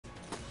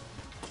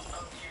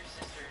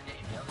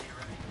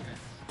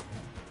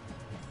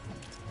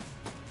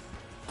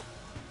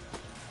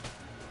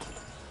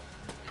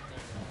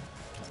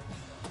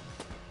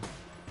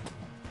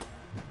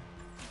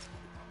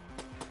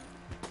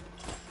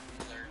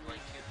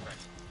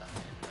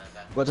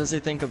What does he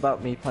think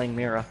about me playing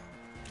Mira?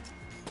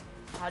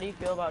 How do you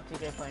feel about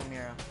TK playing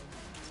Mira?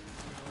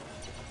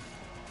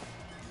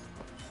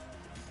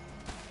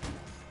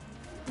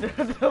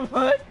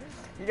 What?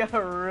 You got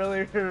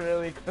really,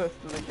 really close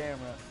to the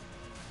camera.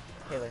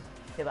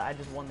 Taylor, I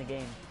just won the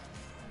game.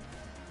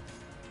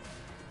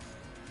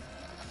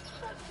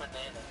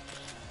 Banana.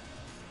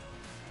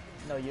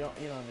 No, you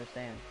don't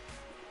understand.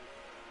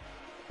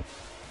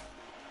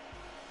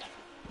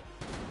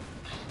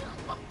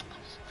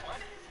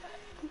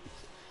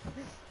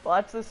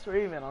 Watch the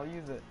stream and I'll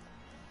use it.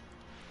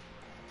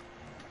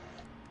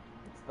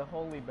 It's the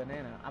holy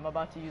banana. I'm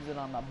about to use it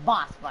on the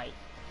boss fight.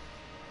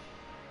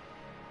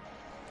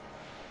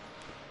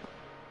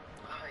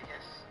 Ah,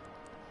 yes.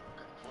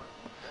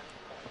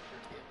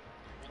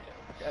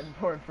 Good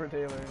point for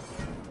Taylor.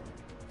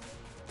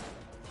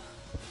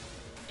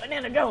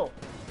 Banana, go!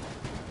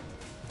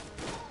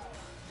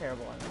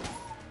 Terrible one.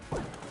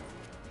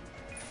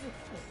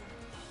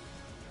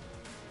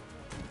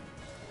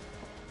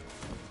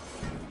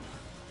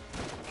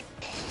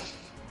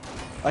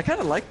 I kind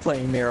of like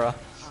playing Mira.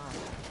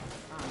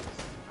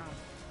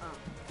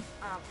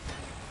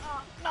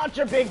 Not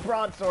your big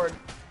broadsword.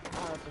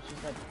 Oh, that's what she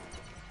said.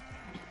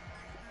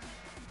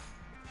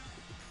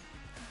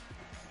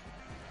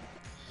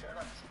 Shut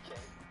up, TK.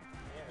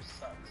 Mirror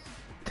sucks.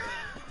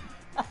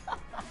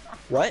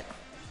 What?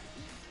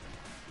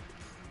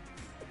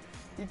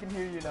 He can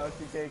hear you now,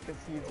 TK, because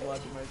he's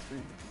watching my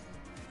stream.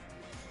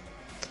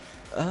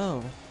 Oh.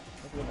 Look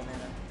at the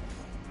banana.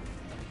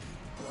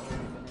 Look at the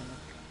banana.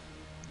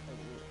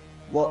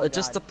 Well, Oh, it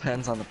just God.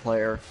 depends on the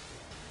player.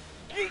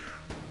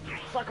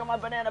 Suck on my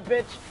banana,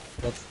 bitch!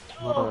 That's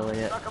literally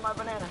it. Suck on my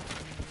banana.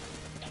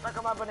 Suck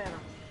on my banana.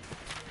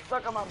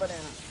 Suck on my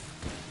banana.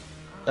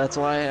 That's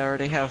why I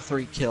already have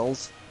 3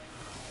 kills.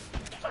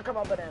 Suck on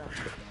my banana.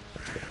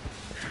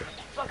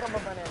 Suck on my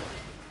banana.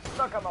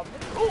 Suck on my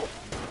banana. Ooh!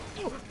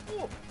 Ooh!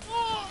 Ooh!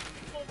 Oh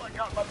my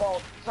god, my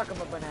balls. Suck on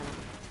my banana.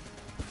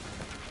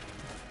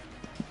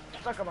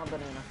 Suck on my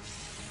banana.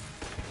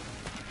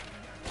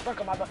 Suck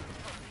on my banana.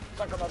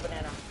 Suck on my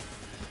banana.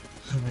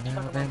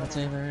 I'm a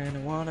Taylor and I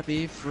wanna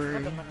be free.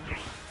 Suck a banana.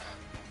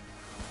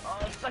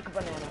 Oh, suck a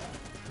banana.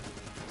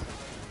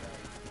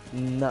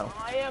 No.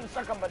 I am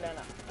suck a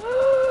banana.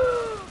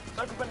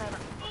 Suck a banana.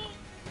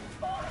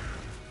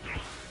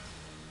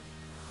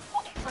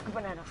 Suck a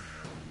banana.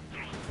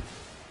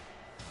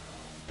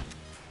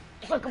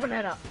 Suck a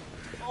banana.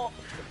 Oh,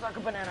 suck a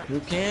banana. Who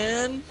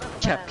can? Suck a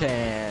Cap banana.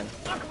 can.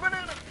 Suck a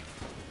banana.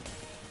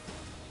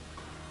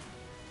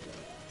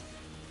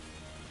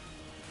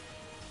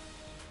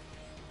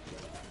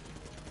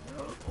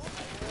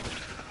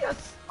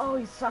 Yes. Oh,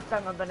 he sucked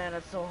on my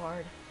banana so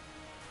hard.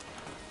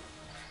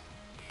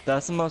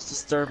 That's the most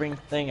disturbing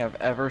thing I've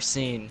ever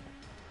seen.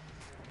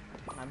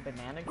 My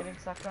banana getting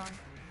sucked on?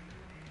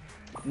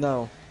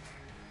 No.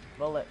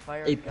 Bullet,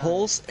 fire A gun.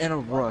 pulse and a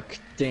rook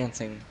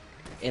dancing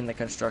in the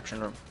construction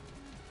room.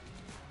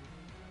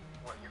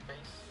 What, your face?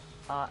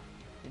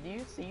 Did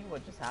you see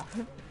what just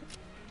happened?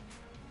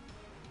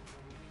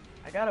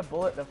 I got a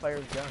bullet that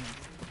fires guns.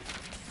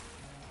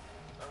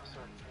 Oh, so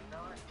you're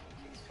not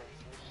TK's face,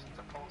 you're just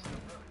a pulse and a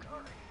rook,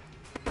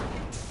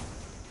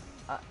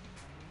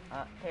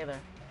 alright. Taylor,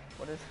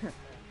 what is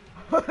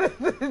what is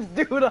this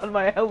dude on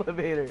my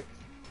elevator?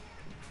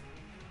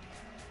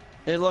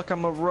 Hey look,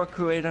 I'm a rook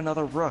who ate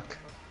another rook.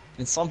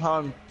 And somehow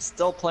I'm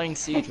still playing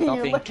Siege without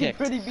You're being looking kicked.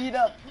 pretty beat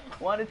up.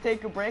 Want to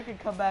take a break and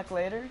come back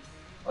later?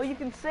 Oh, you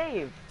can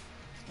save.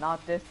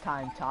 Not this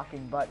time,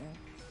 talking button.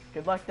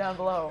 Good luck down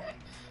below.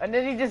 And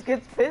then he just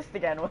gets pissed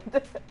again.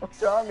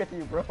 What's wrong with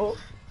you, bro?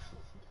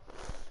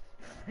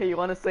 Hey, you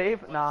want to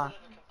save? Nah. You have a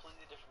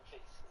completely different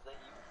face. Is that you?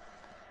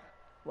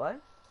 What?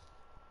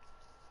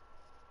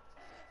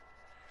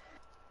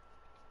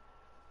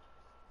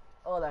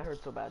 Oh, that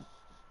hurt so bad.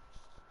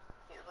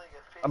 You have like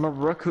a face. I'm a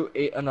rook who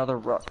ate another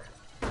rook.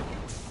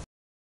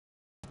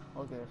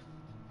 Okay.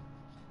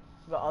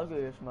 The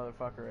ugliest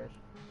motherfucker is.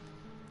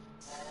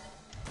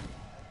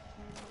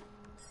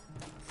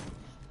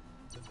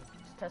 Let's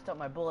test out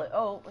my bullet.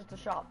 Oh, it's a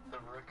shop. The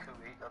rook who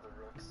ate other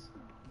rooks.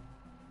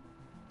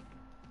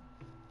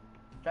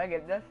 Should I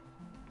get this?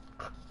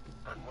 Why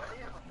do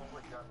you have a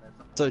bullet gun that's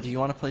a So do you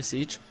want to play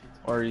Siege?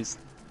 Or he's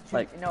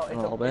like No, a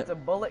little it's bit? a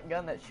bullet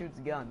gun that shoots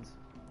guns.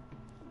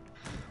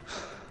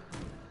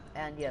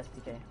 And yes,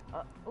 TK.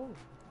 Ooh.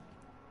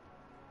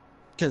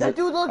 Because That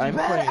dude looks I'm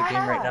playing a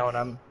game right badass! now and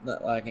I'm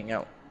not lagging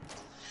out.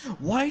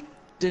 Why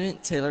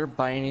didn't Taylor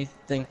buy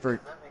anything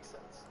for that makes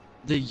sense.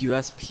 the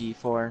USP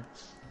for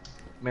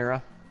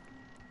Mira?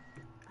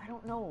 I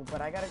don't know,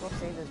 but I gotta go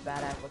save this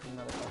badass looking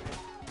motherfucker.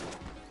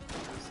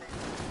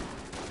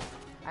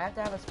 I have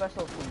to have a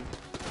special key.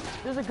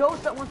 There's a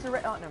ghost that wants to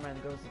oh, never mind,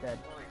 the ghost is dead.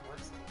 Wait,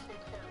 what's TK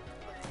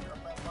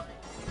playing on that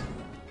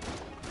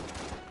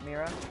mic?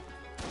 Mira.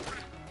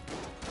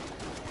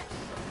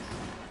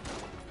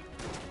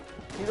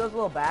 See those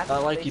little bats? I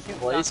like They you, shoot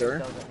Blazer.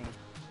 shotgun shells at me.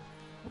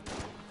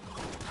 I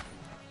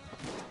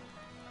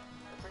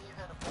thought you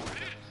had a bullet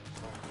gun.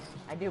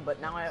 I do,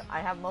 but now I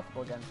have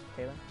multiple guns,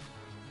 Taylor.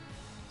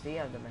 See,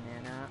 I have the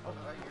banana. Oh,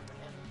 Where are your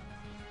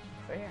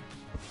bananas? right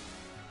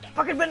here.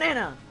 Fucking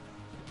banana!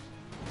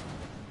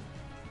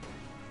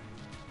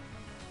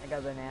 I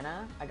got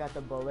banana. I got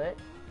the bullet.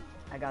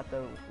 I got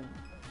the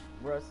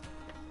rust.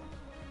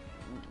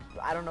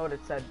 I don't know what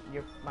it said.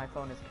 My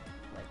phone is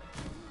like.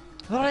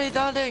 What are you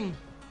doing?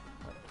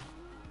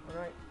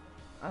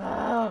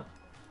 Alright.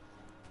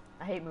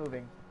 I hate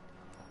moving.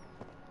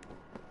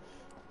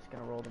 Just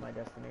gonna roll to my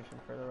destination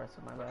for the rest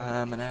of my life.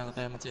 I'm an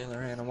Alabama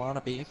Taylor and I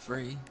wanna be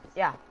free.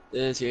 Yeah,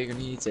 This Jaeger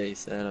needs a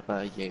setup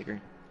by Jaeger.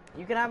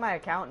 you can have my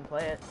account and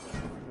play it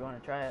if you want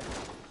to try it.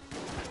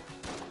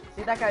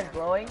 See that guy's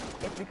glowing?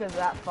 It's because of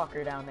that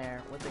fucker down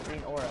there with the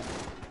green aura.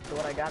 So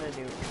what I gotta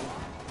do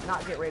is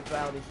not get raped by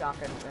all these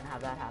shotguns and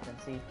have that happen.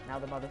 See, now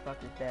the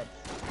motherfucker's dead.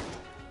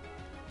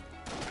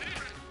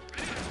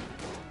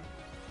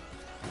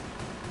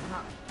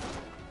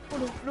 Oh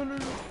no, no, no,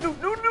 no, no,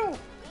 no, no!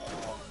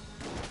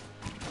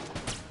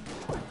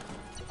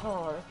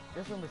 Oh,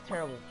 this one was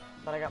terrible,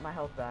 but I got my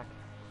health back.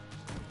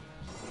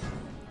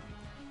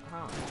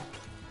 Huh.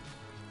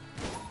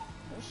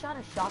 You shot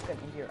a shotgun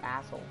into your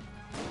asshole.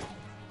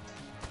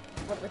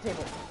 Put it at the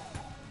table.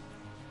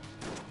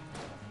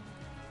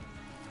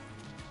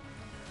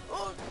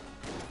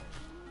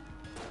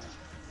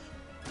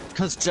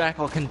 Cause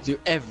Jackal can do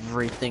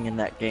everything in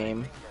that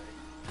game.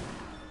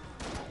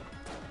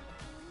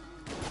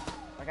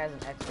 That guy's an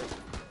expert.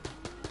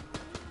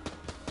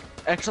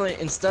 Actually,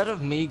 instead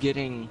of me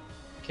getting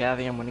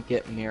Cavi, I'm gonna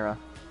get Mira.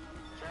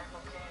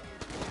 Jackal Candy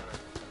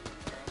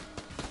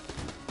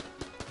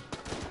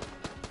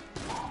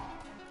is good.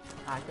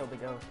 I killed the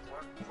ghost.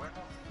 Where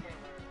else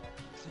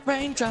came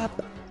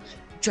Raindrop,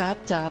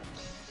 drop top.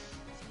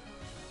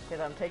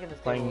 Okay, I'm taking this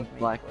table Playing with me.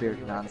 Blackbeard What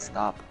do you recommend?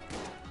 non-stop.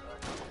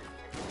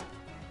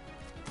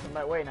 On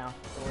my way now.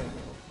 So wait,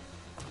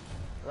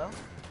 hello?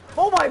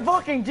 Oh my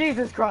fucking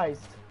Jesus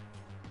Christ!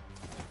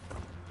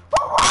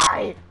 Oh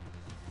my!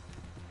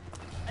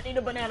 I need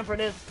a banana for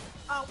this.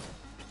 Oh,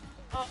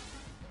 oh,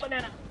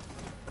 banana,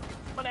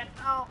 banana.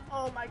 Oh,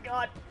 oh my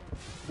God!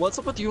 What's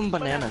up with you and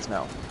bananas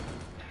now?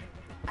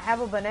 I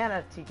have a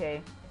banana,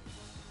 TK.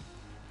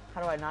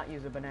 How do I not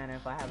use a banana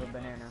if I have a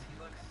banana?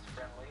 He looks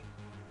friendly.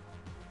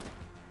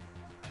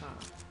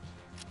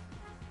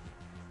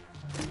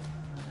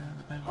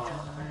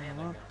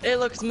 Hey,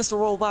 look, it's Mr.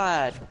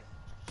 Worldwide.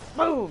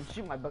 Boom!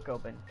 Shoot my book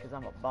open, because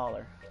I'm a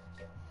baller.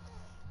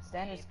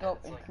 Standard scope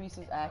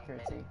increases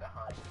accuracy.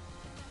 Behind.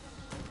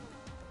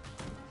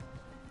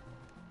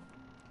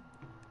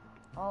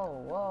 Oh,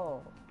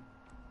 whoa.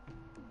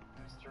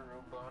 Mr.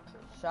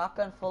 Roboto.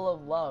 Shotgun full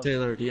of love.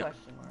 Taylor, do you?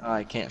 Question mark.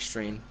 I can't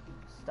stream,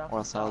 Stuff or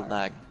else I'll star.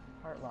 lag.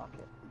 Heart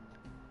locket.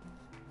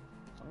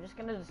 I'm just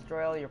gonna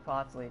destroy all your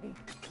pots, lady.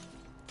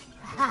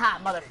 Haha,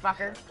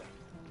 motherfucker!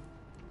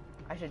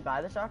 I should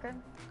buy the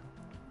shotgun?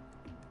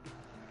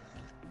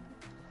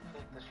 I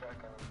think the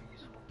shotgun would be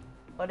useful.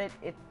 But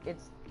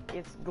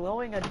it's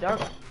glowing a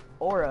dark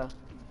aura.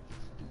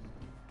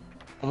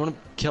 I'm gonna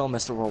kill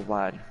Mr.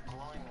 Worldwide.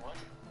 Glowing what?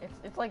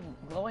 It's like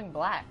glowing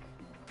black.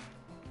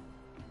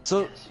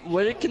 So,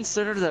 would it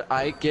consider that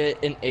I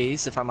get an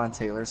ace if I'm on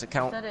Taylor's I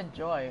account? said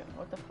enjoy.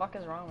 What the fuck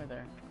is wrong with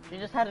her? She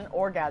just had an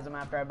orgasm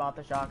after I bought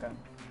the shotgun.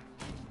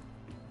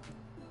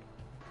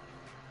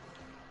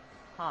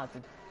 Huh, it's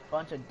a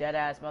bunch of dead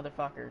ass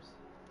motherfuckers.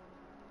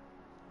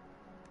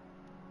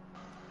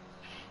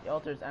 The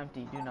altar's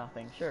empty, do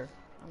nothing. Sure,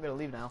 I'm gonna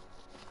leave now.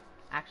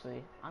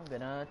 Actually, I'm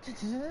gonna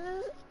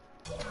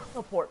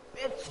teleport,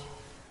 bitch.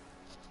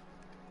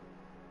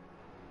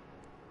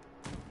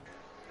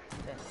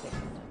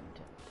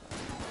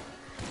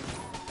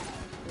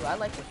 Ooh, I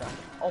like the shotgun.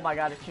 Oh my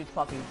god, it shoots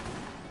puppies.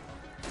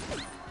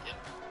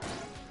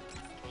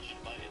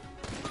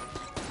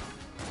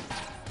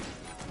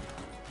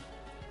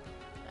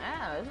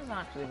 Ah, this is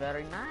actually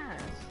very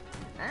nice.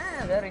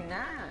 Ah, very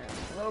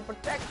nice. A little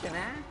protection,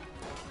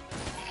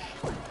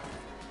 eh?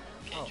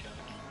 Oh.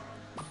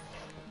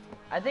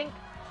 I think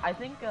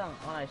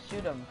when I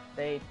shoot them,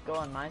 they go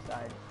on my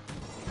side.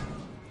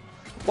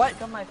 What?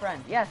 Become my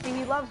friend. Yeah, see,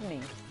 he loves me.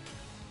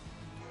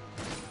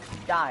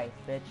 Die,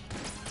 bitch.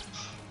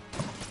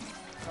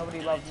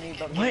 Nobody loves me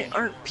but Why me.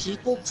 aren't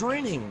people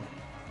joining?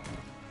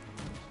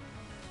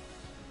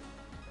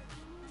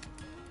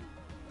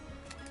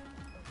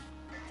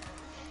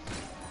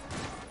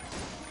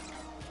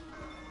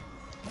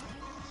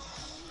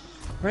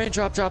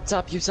 Raindrop, drop,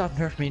 top, you stop,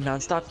 nerf me,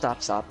 non-stop,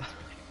 stop, stop.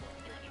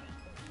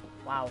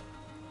 Wow.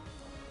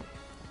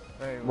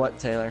 Very rude. What,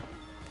 Taylor?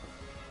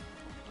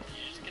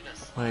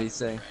 What do you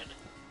say?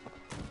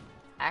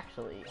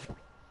 Actually,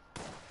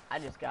 I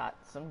just got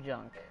some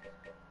junk.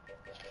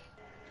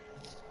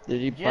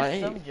 Did you Just buy?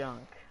 some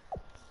junk.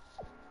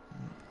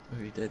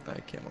 Oh, you did buy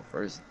a camo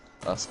first.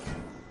 Us.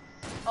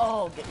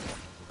 Oh, get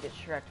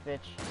Shrek, bitch.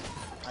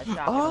 I shot him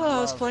Oh, in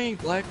I was love. playing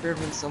Blackbeard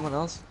when someone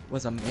else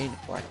was a main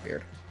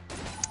Blackbeard.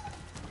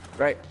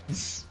 Right.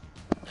 Next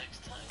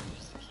time,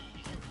 use the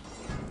key.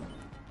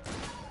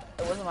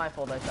 It wasn't my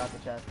fault I shot the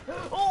chest.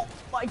 Oh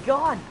my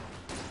god!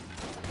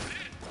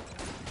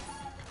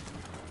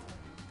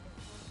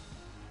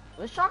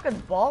 This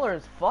shotgun's baller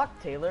as fuck,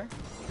 Taylor.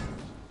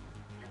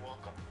 You're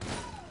welcome.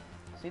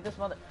 See this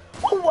mother.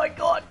 Oh my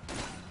god!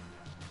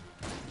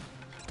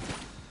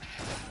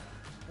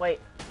 Wait.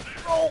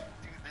 Oh!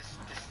 Dude, this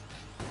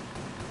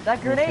That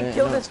grenade Okay,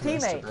 killed no, his it's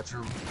master teammate.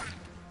 bedroom.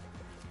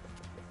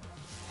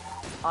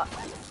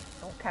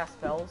 Don't cast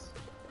spells.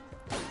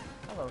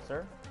 Hello,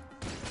 sir.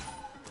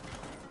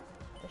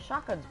 The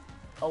shotgun's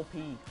OP.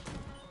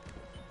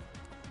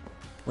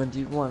 When do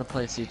you want to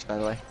play Siege, by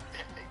the way?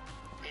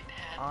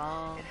 it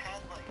Um.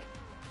 had like,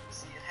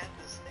 see, it had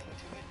this thing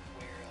to it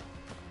where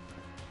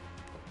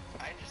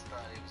I just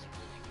thought it was a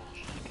really cool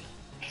shotgun.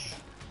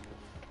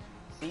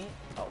 See?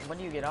 Oh, when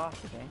do you get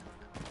off the game?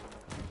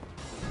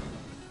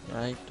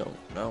 I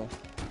don't know.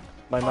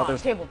 My Oh,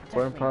 mother's table, protect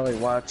going me. to probably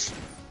watch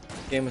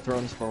Game of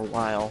Thrones for a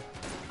while.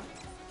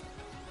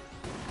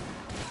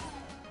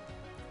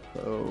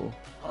 So,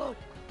 Oh,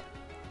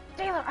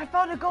 Taylor, I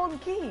found a golden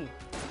key.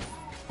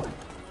 Oh,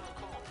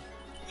 cool.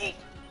 Yeet.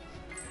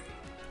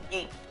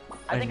 Yeet.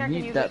 I think I can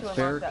need use that it to unlock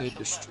barricade that.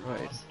 destroyed.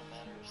 Lost in a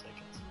matter of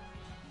seconds.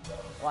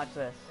 Watch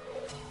this.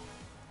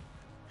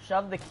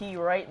 Shove the key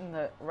right in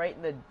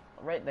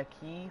the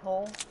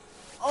keyhole.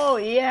 Oh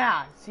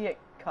yeah! See it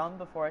come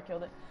before I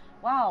killed it.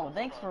 Wow,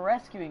 thanks for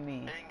rescuing me.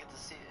 I didn't get to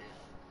see it.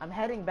 I'm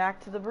heading back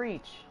to the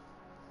breach.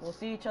 We'll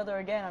see each other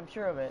again, I'm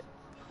sure of it.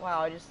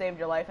 Wow, I just saved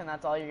your life and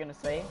that's all you're gonna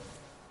say?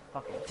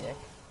 Fucking dick.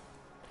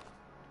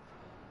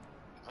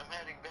 I'm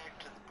heading back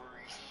to the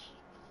breach.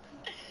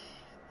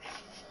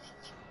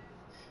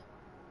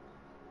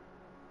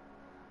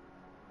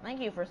 Thank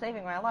you for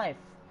saving my life.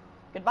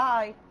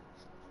 Goodbye.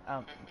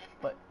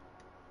 But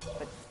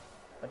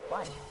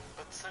why?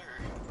 But sir,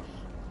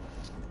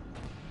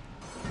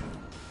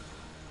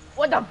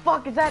 What the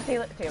fuck is that,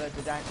 Taylor? Taylor's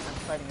a giant. I'm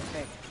fighting a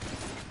snake.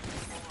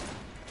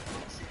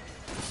 let's see.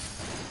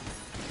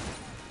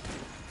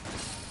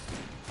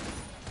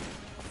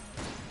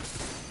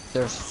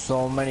 there's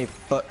so many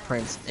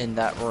footprints in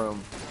that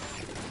room.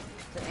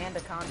 It's an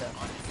anaconda.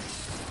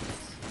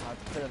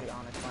 It's clearly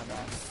honest, my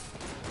bad.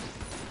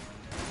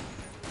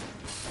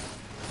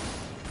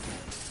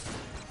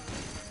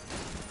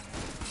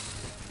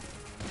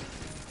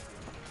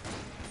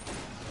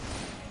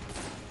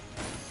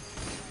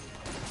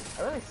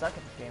 I really suck at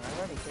this game. I've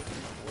already taken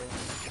it away.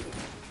 Did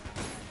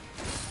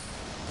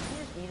he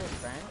just eat his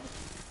friend?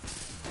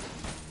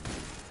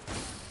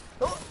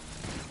 Oh!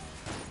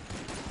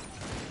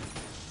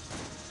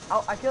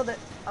 Oh, I killed it.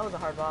 That was a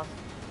hard boss.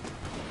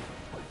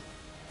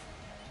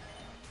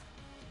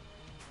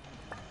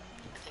 I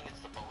think it's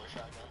the bowler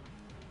shotgun.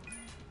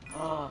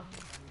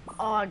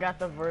 Oh, I got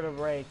the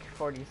vertebrae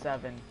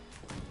 47.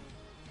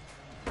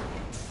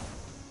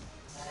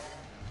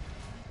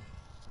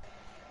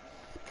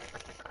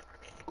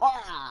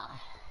 Ah!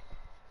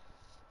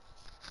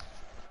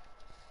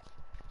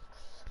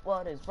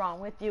 What is wrong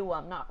with you?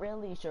 I'm not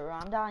really sure.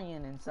 I'm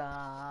dying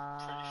inside.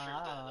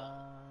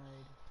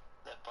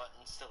 That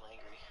button's still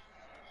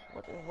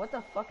angry. What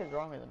the fuck is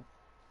wrong with him?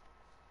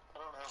 I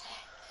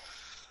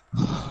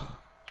don't know.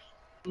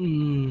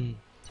 Hmm.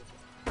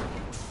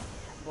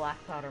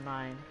 Black powder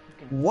mine.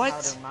 You can What?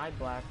 powder my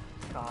black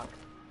cock.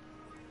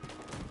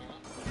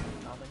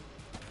 Nothing.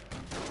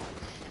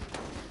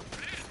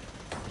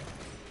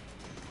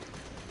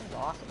 This is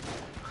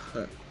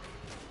awesome.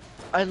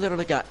 I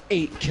literally got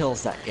 8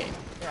 kills that game.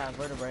 Yeah,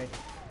 vertebrae.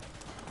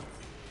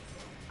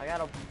 I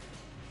got a.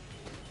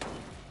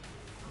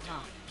 Huh.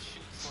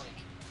 Shoots like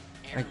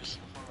I arrows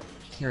before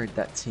it. carried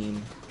that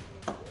team.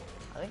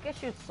 I think it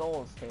shoots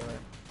souls, Taylor.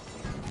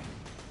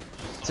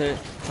 To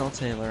tell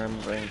Taylor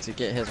I'm going to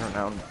get his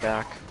renown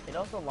back. It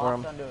also Or,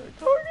 locks onto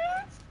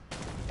targets.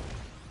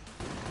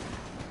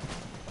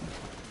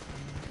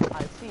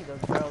 I see those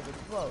barrels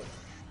explode.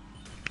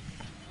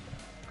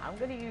 I'm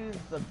gonna use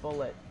the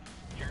bullet.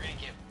 You're gonna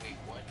get, wait,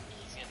 what?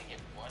 He's gonna get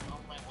what? Oh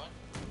my, what?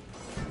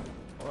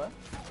 What?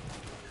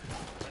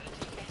 What did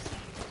he say?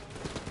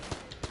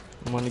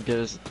 I'm gonna get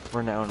his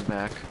renown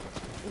back.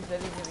 He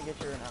said he's gonna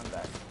get your renown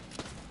back.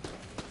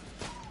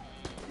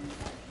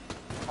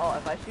 Oh,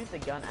 if I shoot the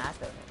gun at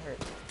them, it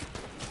hurts.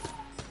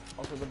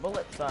 Also, the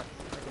bullet sucks.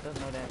 Like, it does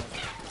no damage.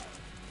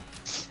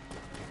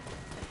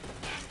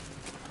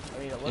 I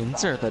mean, it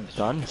looks Enter awesome. the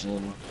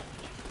dungeon.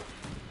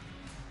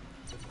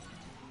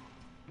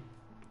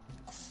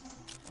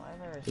 Why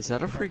have I ever Is seen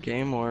that a free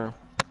game or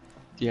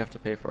do you have to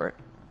pay for it?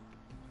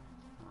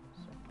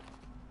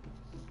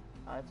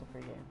 Oh, it's a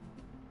free game.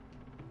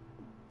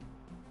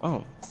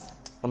 Oh,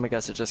 let me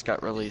guess, it just got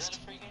Is that released. a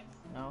free game?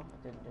 No,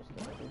 it didn't just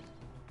get released.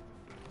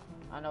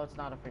 I know it's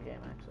not a free game,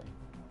 actually.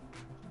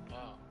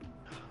 Oh.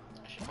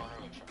 I should borrow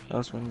it from you. I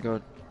was gonna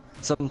go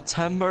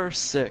September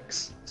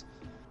 6th.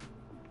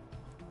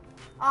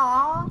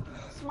 Aw,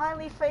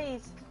 smiley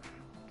face.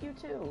 You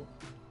too.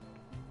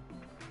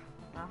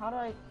 Now, how do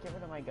I get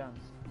rid of my guns?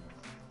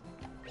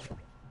 I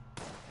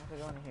have to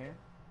go in here.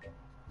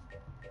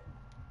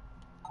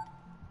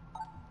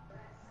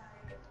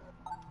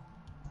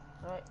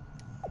 Right.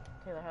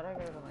 Taylor, how do I get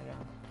rid of my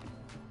guns?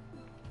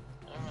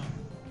 I don't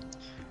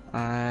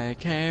know. I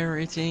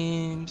carry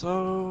teams,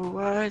 oh,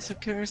 I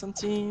carry some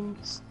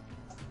teams.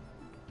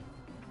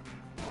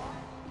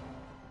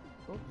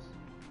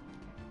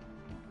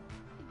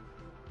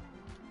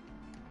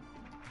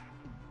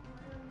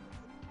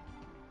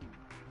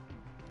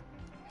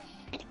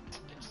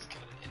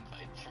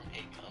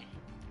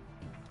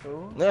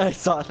 I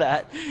saw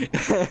that.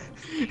 A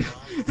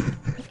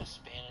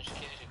Spanish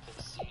kid who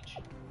plays Siege.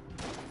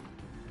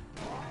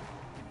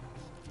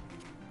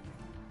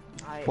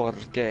 Por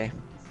qué?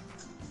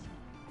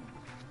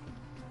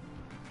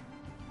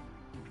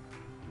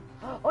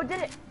 Oh,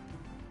 did it!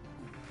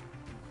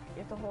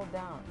 You have to hold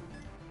down.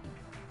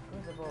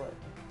 Where's the bullet?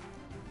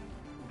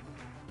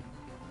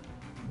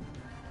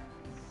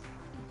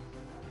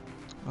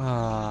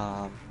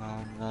 Ah,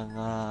 no, no,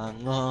 no,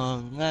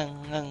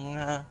 no, no,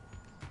 no.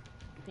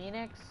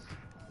 Phoenix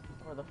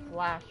or the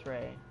flash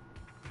ray?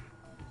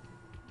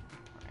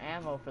 Or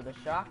ammo for the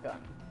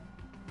shotgun?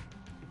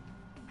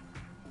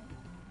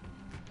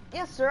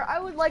 Yes, sir. I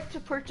would like to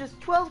purchase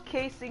 12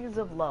 casings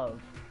of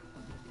love.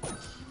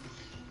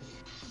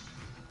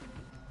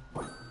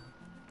 The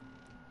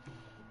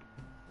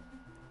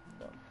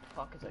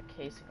fuck is a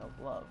casing of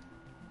love?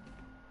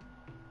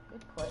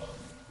 Good question.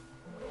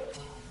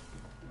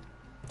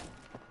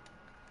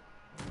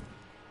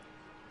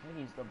 I'm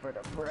gonna use the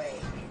vertebrae.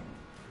 I'm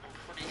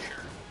pretty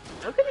sure.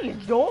 Look at these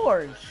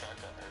doors!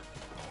 Shotgun or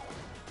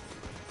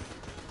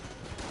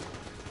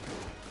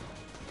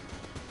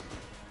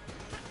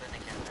then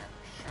again, that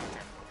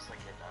shotgun looks like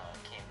it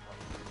came from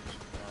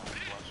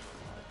Watchmen.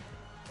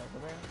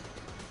 Vertebrae?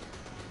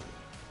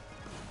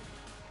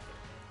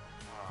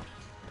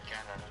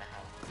 God, I don't know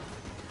how.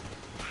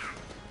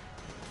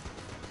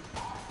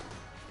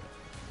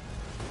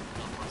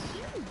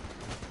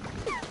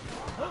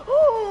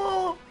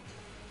 Oh!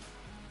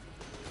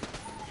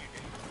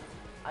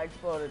 I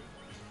exploded.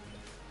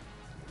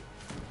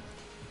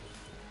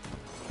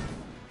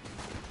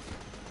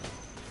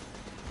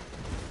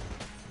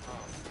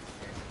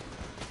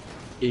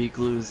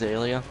 Igloo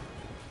Zalia.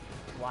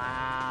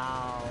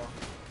 Wow.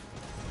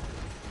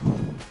 I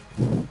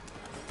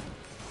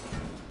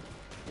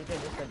think I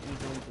just said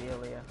easily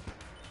Zelia.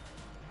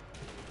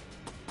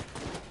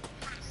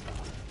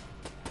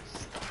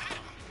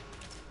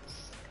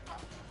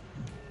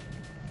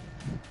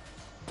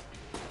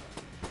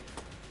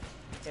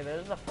 Okay,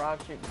 there's a frog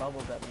shooting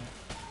bubbles at me.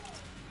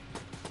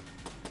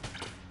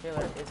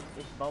 Taylor, it's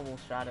bubbles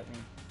shot at me.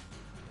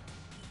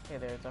 Okay,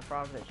 there's a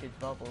frog that shoots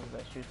bubbles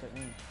that shoots at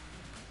me.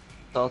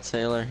 Tell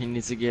Taylor he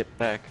needs to get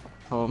back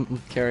home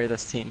and carry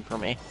this team for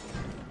me.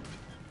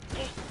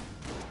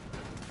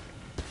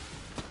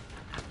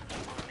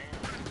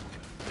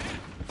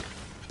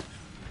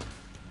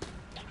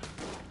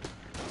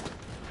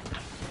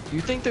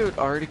 You think they would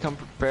already come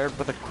prepared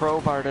with a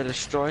crowbar to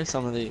destroy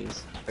some of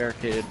these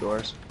barricaded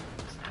doors?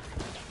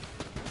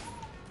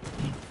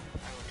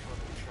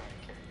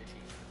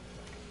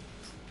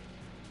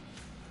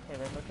 Okay,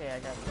 that's okay, I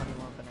got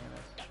 21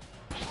 bananas.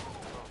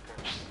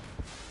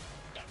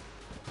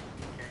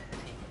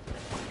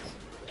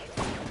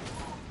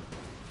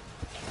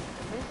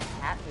 Did this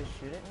cat just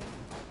shoot at me?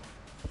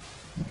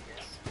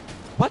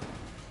 What?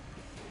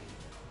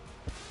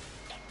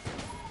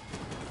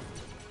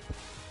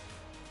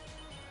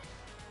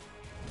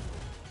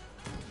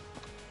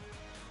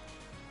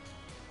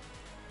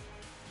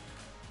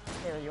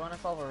 Taylor, you wanna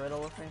solve a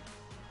riddle with me?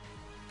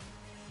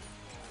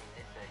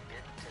 If I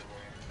get to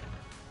there.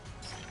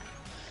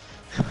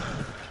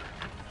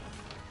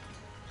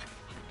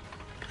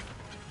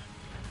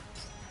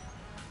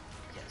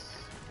 Yes.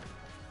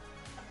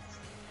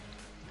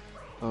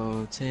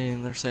 Oh,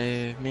 Taylor,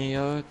 save me.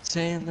 Oh,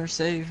 Taylor,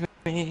 save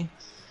me.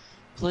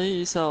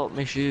 Please help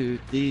me shoot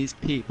these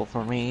people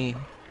for me.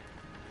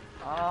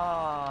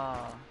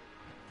 Ah,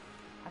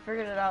 I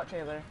figured it out,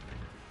 Taylor.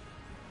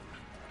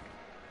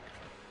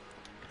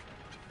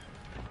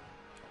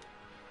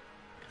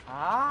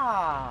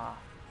 Ah,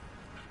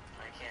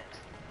 I can't.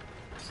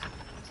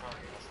 Sorry.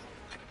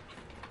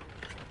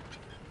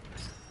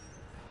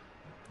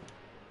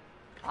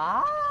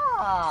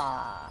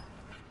 ah.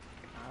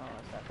 Oh,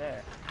 it's not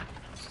there.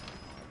 I'll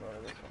go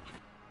to this one.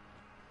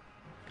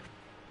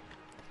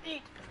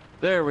 Eat.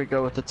 There we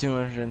go with the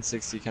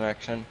 260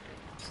 connection.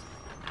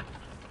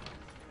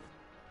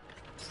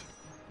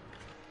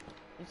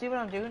 You see what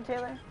I'm doing,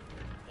 Taylor?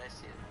 I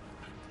see it.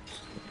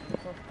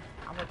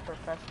 I'm a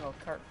professional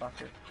cart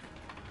fucker.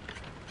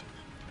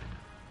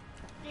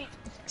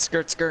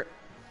 Skirt, skirt.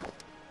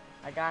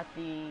 I got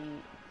the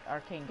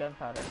arcane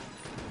gunpowder.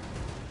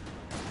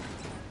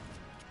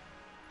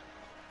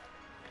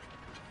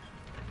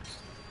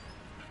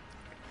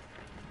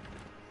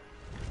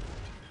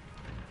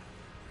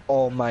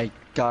 Oh my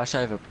gosh,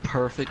 I have a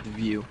perfect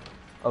view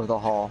of the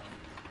hall.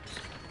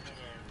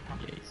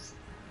 Yes.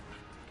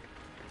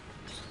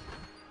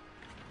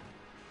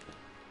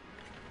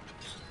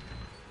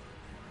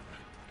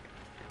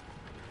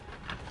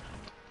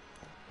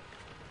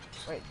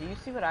 Wait, do you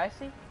see what I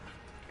see?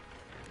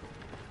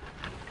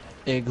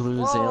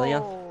 Igloo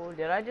Zalia. Whoa,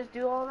 did I just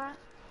do all that?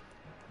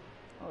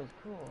 That was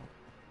cool.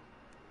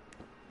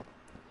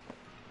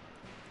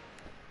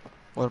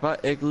 What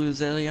about Igloo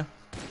Zalia?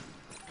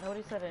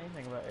 Nobody said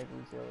anything about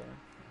Igloo Zelia.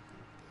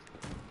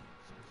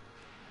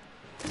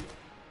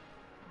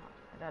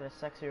 I got a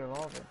sexy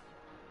revolver.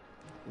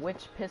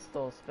 Which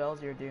pistol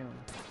spells your doom?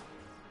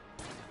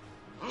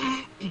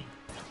 Cool.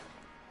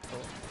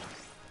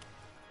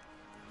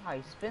 how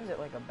he spins it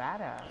like a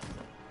badass.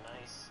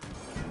 Nice.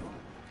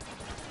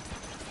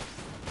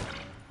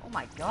 Oh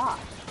my gosh.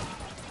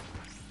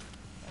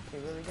 Actually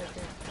really good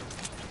too.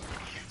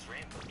 Shoots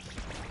rainbows.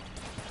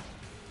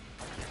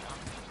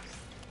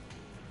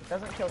 It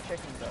doesn't kill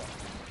chickens though.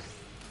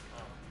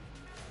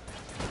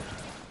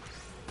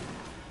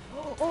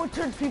 Oh, it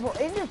turns people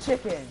into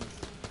chickens!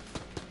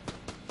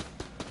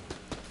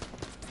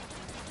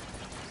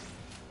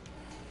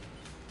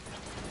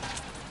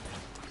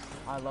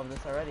 I love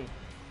this already.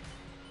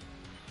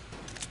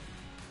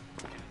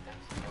 Dude,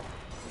 that's dope.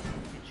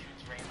 It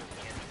shoots rainbows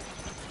and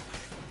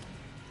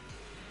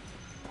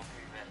what could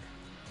be better?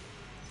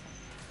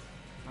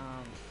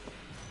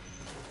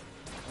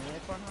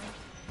 Unicorn horn?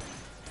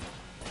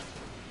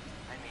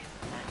 I mean,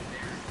 I'm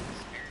there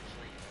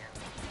spiritually and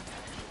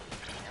actually.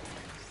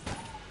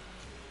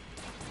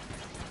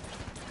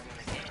 I'm in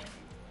the game.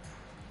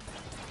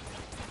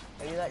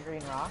 Are you that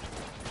green rock?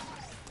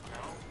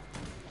 No?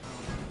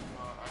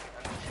 Well, I'm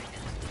the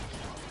chicken.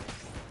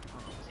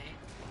 See?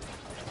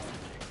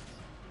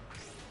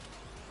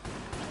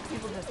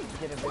 People just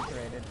get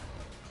eviscerated.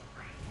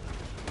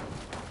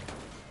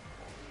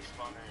 You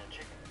spawned in a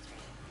chicken, it's me.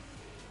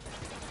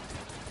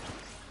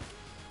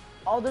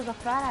 Oh, there's a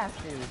fat ass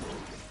dude.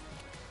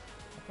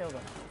 I killed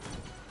him.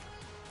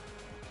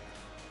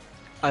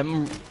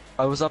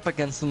 I was up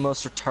against the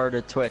most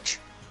retarded Twitch.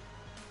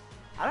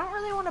 I don't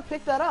really want to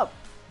pick that up.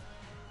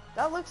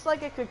 That looks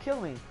like it could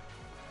kill me.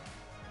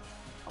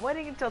 I'm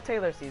waiting until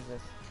Taylor sees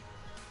this.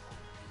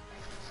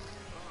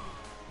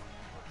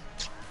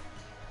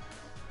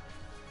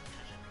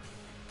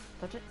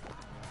 Touch it.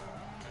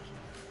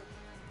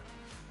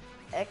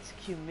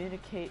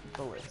 Excommunicate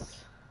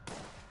bullets.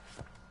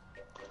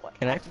 What?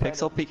 Can I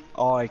pixel peek?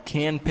 Oh, I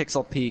can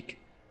pixel peek.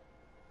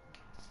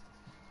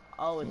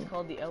 Oh, it's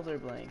called the Elder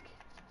Blank.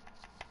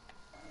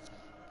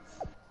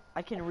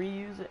 I can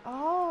reuse it.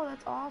 Oh,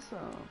 that's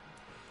awesome.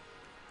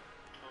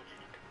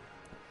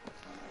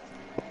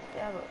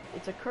 Yeah, but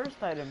it's a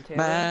cursed item, Taylor.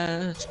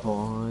 Match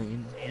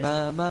point.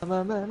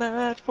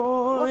 Match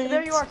point. Look,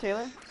 there you are,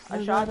 Taylor.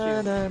 I shot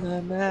you.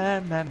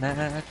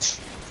 Match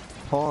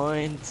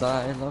points.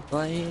 I love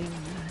playing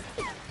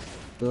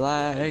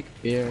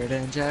Blackbeard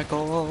and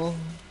Jackal.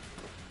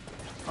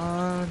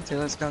 On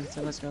Taylor's gun,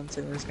 Taylor's gun,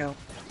 Taylor's gun.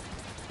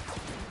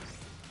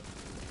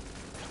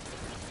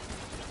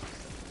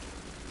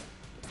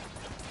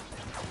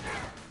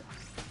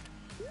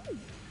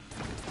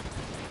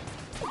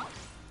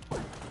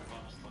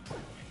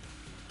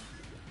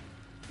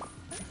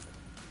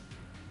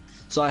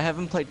 So I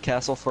haven't played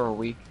Castle for a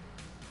week.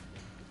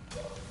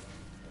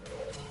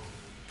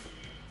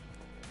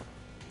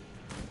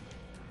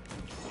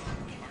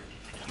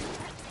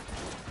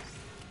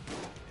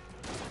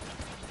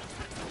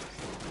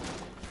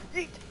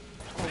 Yeet.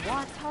 Oh,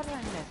 what? How did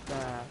I miss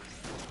that?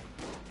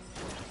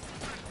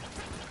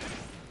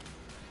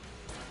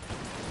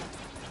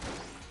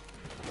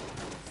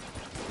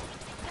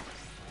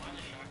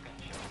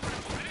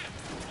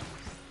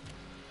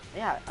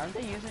 Yeah, aren't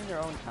they using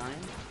their own time?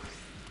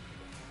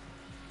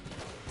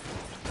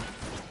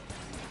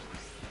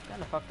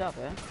 Kinda fucked up,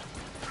 eh?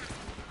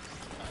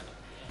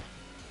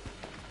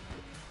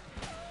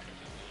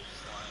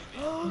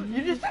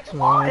 You just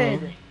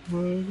exploded!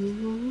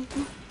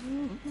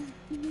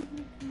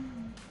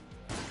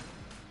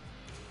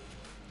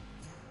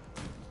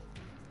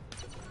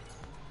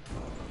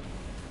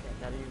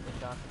 Gotta use the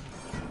shotgun.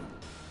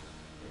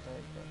 Be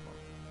very careful.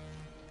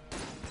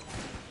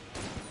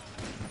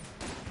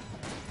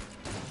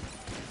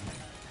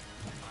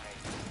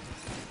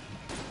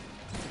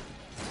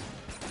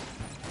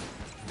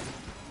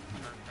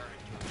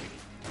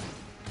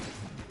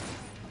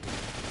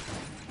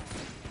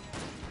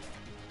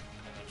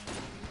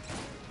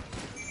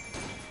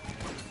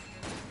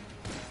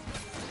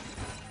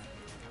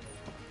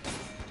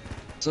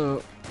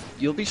 So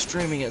you'll be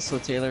streaming it so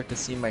Taylor can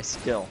see my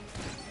skill.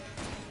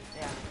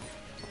 Yeah.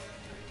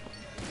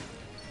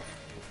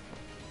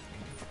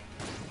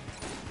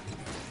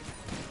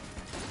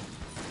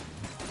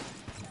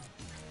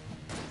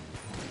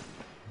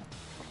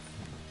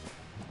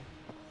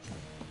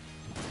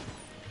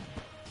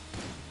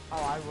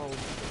 Oh, I rolled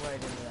right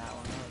into that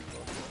one. That was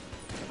cool.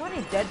 Look how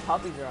many dead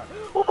puppies there are.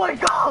 Oh my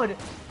god!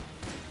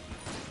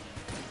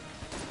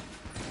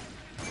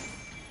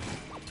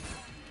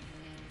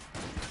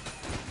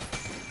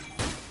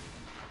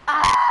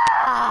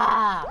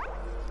 Ah!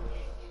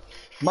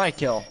 My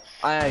kill.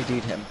 I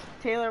ID'd him.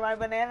 Taylor, my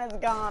banana's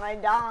gone. I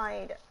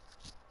died.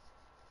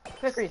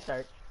 Quick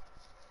restart.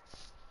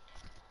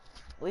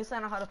 At least I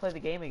know how to play the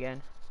game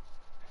again.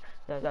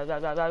 How far do you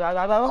have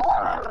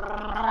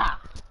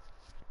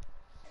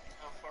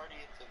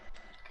to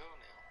go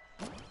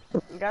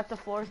now? We got to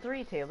floor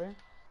 3, Taylor.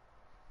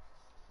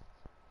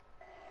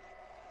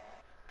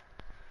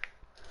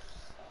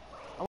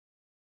 I'm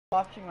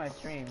watching my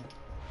stream.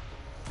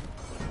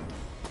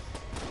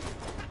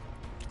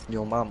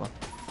 Yo mama.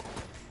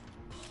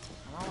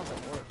 I'm almost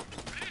at work.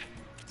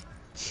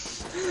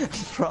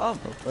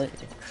 Probably.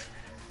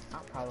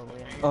 Not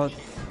probably. Oh,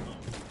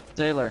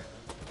 Taylor.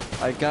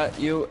 I got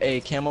you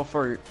a camo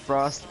for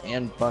Frost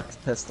and Buck's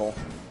pistol.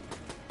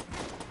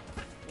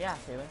 Yeah,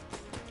 Taylor.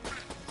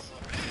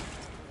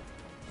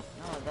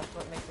 No, that's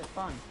what makes it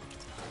fun.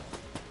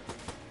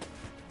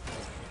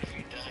 What if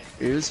you die?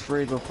 It is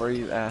free before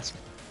you ask.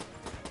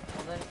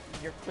 Well then,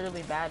 you're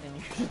clearly bad and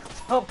you should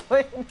stop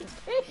playing the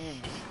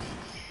game.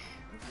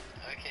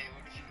 Okay,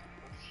 what if you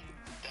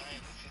die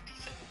on the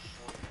 57th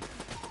floor?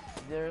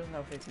 There is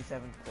no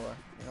 57th floor.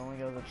 It only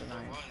goes up to 9.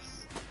 There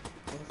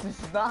was. This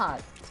is not.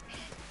 What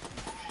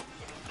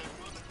if there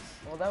was?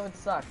 Well, that would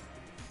suck.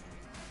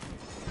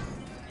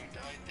 And you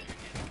died there, you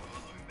had to go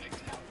all the way back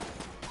down.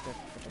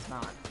 But it's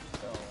not.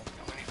 So,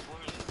 How many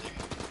floors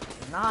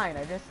is there? 9.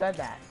 I just said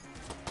that.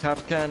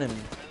 Capcan and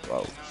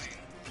whoa,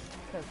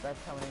 Because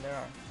that's how many there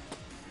are.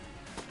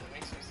 That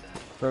makes me sad.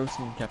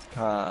 Frozen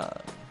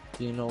Capcan.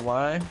 Do you know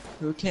why?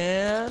 Who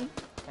can?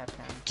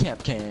 Capcom.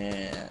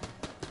 Capcan.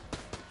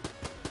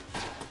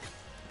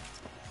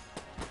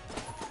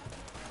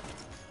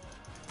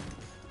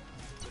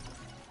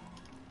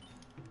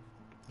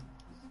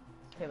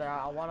 Taylor,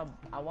 I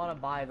wanna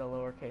buy the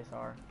lowercase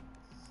r.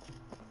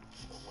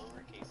 The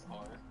lowercase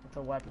r. It's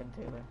a weapon,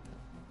 Taylor.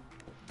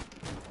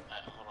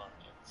 Hold on,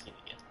 I haven't seen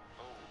it yet.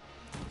 Oh.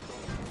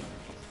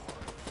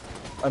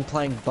 Lowercase r. I'm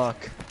playing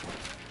Buck.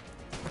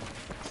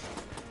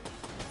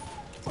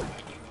 Why do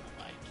you have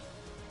a mic?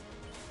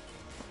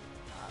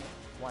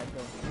 Why don't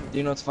you? Do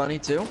you know what's funny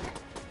too? Does it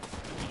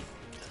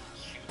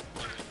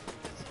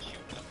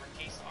shoot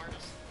uppercase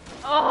r's?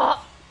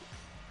 Oh!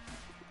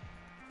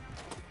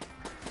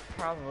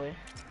 Probably.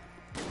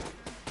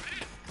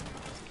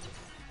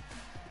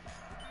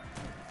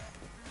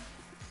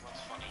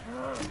 What's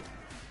funny?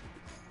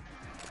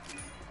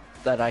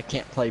 That I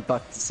can't play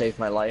Buck to save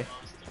my life.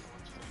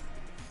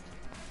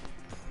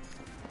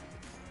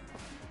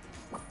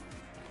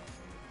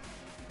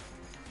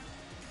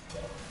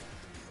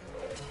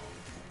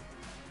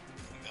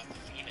 We got the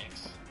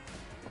Phoenix.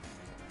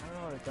 I don't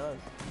know what it does.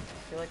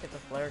 I feel like it's a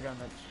flare gun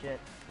that's shit.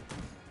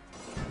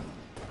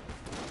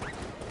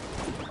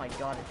 Oh my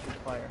god, it shoots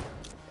fire.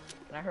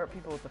 Can I hurt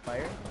people with the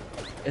fire?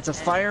 It's a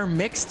fire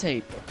mixtape.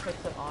 It puts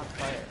them on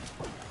fire.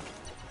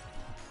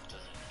 Does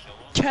it kill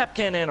him?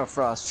 Capcan and a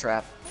Frost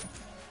Trap.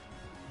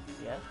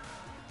 Yes?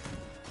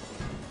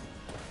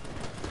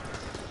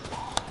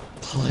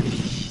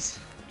 Please.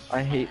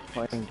 I hate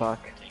playing Buck.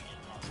 Dang it,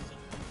 Austin.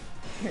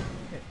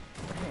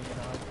 Hang it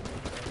on.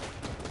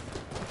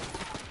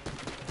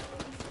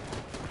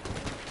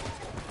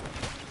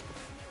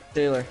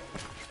 Taylor,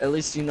 at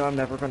least you know I'm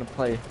never gonna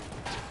play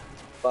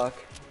Buck.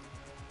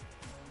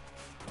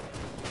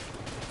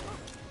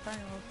 Fine,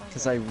 well, fine,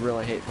 Because then. I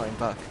really hate playing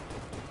Buck.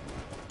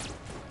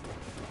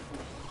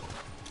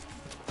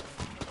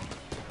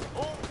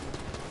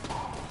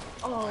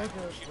 Oh, it Shoot,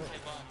 goes. play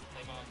bug,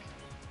 play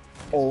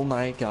bug. Oh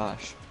my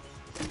gosh.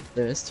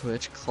 This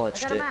Twitch I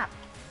clutched got a it. map.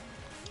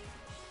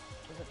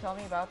 Does it tell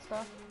me about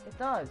stuff? It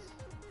does.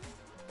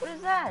 What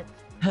is that?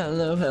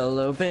 Hello,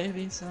 hello,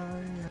 baby, sorry.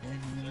 That's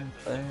the most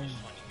fun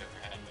you've ever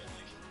had in my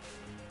life.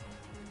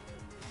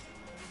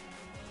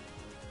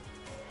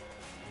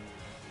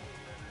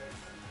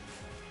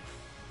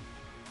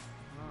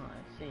 Oh,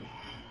 I see.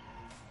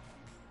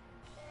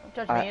 Don't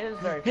judge me, it is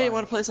very Hey, fun.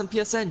 wanna play some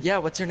PSN? Yeah,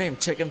 what's your name?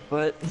 Chicken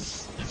Foot. I mean,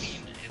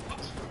 it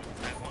looks fun.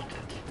 I want it.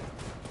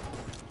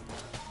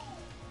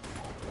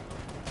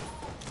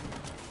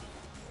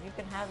 You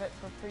can have it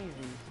for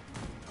freezies.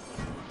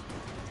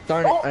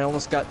 Darn it, Oh! I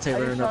almost got I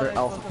Taylor just another shot an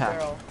alpha explosive pack.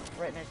 barrel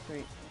right next to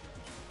it.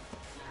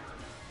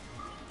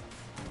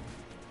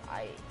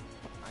 I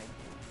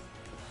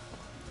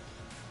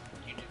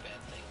You do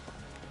bad things.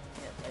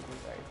 yes, I do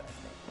very bad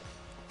things.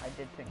 I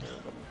did think it was a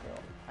little girl.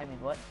 I mean,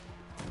 what?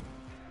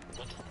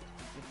 What?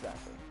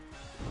 Exactly.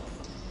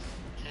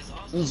 Has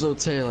Austin So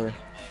Taylor,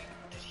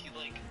 did he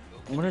like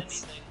open when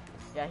it's anything?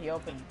 Yeah, he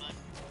opened.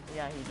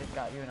 Yeah, he just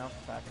got you an alpha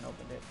pack and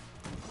opened it.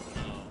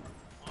 No.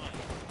 Why?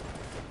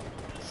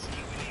 Let's see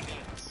what he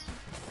gets.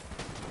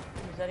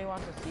 He said he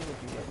wants to see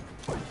what you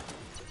did.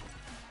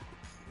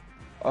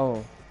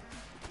 oh,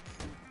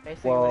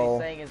 Basically, what Well-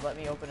 he's saying is, let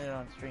me open it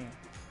on stream.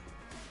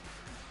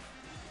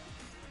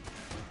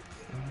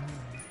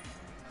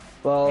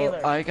 well,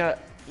 Taylor, I got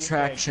Easter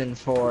traction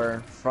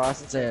for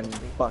Frost and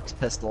Buck's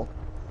pistol.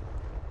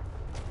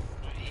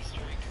 What Easter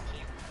egg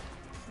complete?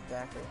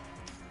 Exactly.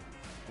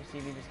 You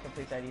see me just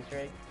complete that Easter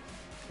egg?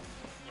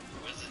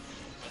 Was it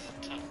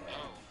tough?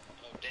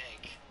 Oh,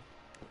 dang.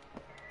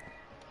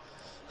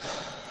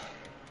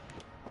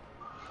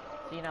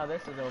 See, now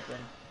this is open.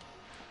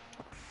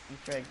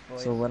 Easter eggs,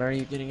 boys. So when are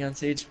you getting on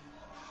Siege?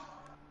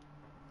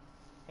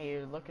 Hey,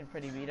 you're looking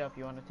pretty beat up.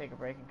 You want to take a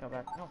break and come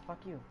back? No, fuck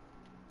you.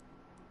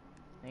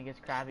 And he gets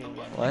crabby again.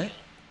 What?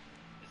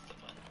 It's the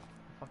button.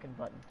 Fucking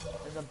button.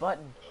 There's a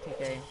button,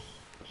 TK.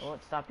 I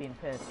won't stop being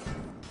pissed.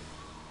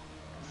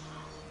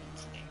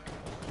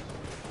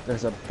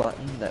 There's a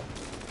button that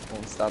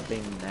won't stop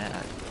being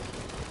mad.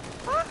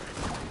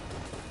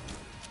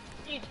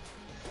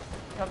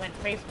 Come and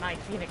face my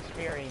Phoenix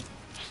Fury.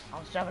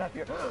 I'll shove it up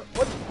your.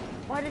 What?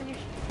 Why did you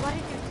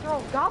throw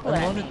a goblet I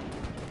at wanted- me?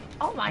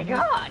 Oh my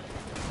god!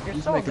 You're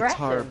use so my aggressive.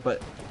 guitar,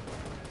 but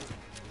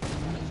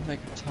use my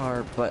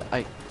guitar, but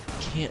I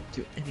can't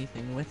do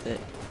anything with it.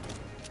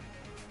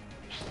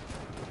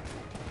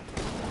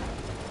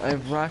 I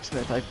have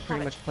Rocksmith. I've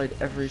pretty much played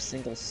every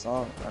single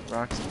song on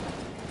Rocksmith.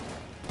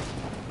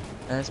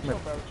 I asked my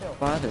Chill, bro, chill.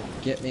 father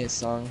to get me a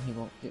song. He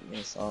won't get me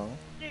a song.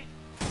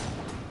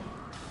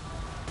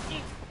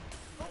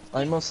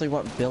 I mostly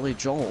want Billy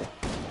Joel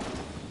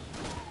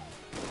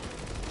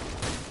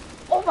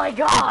Oh my or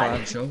god!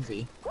 Bon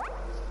Jovi.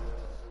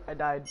 I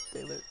died,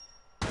 Taylor.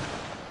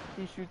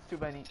 He shoots too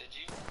many. Did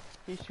you?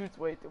 He shoots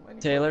way too many.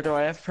 Taylor, do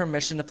I have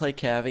permission to play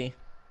Cavi?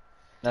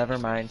 Never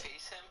mind.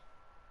 Face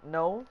him?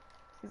 No.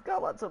 He's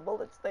got lots of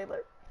bullets,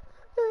 Taylor.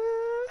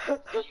 You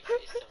faced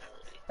him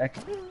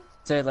already.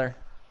 Taylor,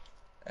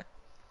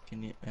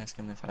 can you ask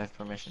him if I have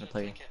permission to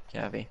play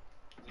Cavi?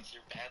 With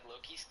your bad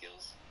Loki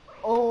skills?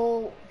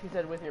 Oh, he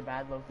said with your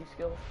bad Loki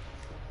skills.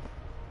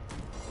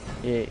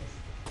 Yeah.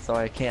 So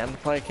I can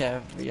play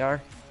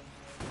Caviar?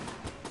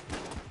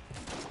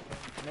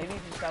 Maybe you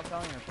should stop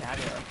calling her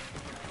caviar.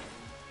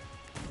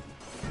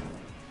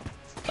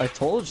 I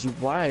told you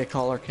why I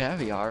call her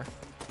Caviar.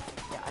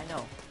 Yeah, I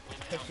know.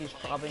 Because she's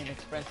probably an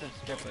expensive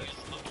stripper.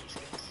 With Loki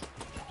skills.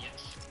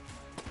 Yes.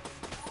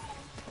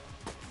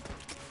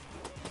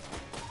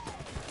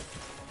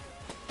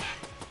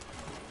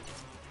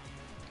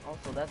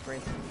 Also, that's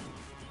racist.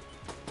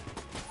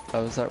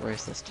 How is that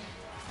racist?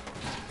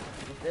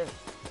 Just is.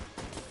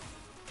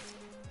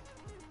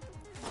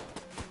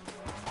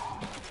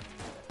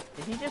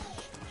 Did he just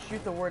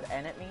shoot the word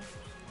N at me?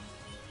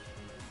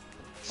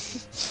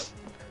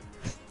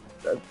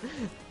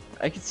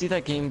 I could see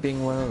that game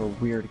being one of the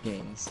weird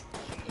games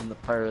in the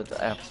part of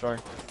the App Store.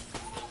 The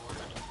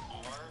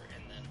word R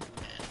and then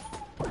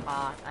N.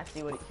 Ah, I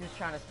see what he was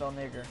trying to spell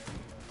nigger.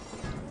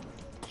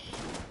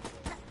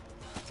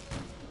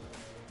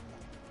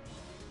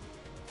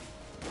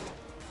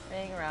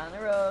 Hang around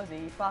the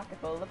rosy, pocket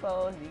full of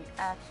posy,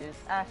 ashes,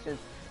 ashes.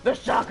 The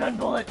shotgun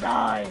bullet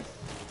dies!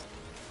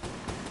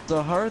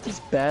 So how are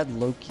these bad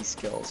Loki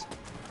skills?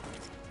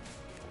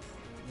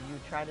 You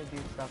try to do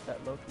stuff that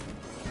Loki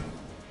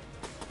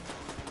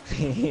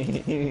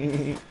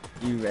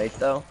You right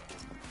though?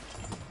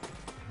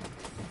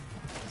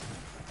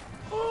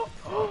 Oh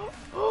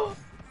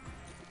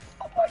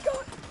my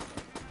god!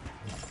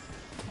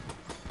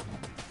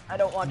 I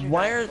don't want you.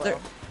 Why dying are slow. there?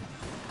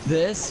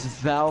 This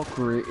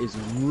Valkyrie is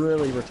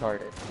really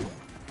retarded.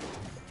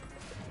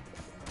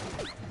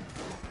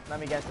 Let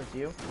me guess, it's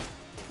you.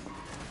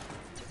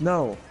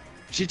 No,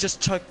 she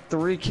just chucked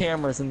 3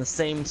 cameras in the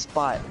same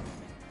spot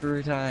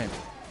 3 times.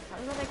 How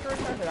does that make her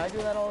retarded? I do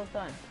that all the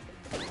time.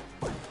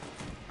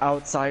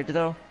 Outside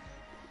though?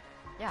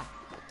 Yeah,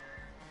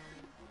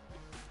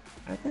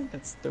 I think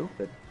that's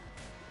stupid.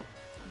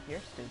 you're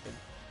stupid.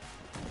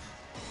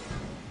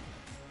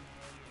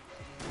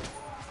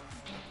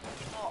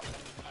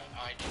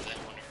 I do that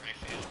whenever I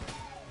fail.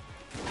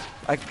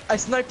 I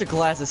sniped a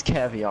glasses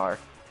Caviar.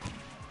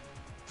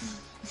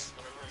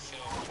 Whenever I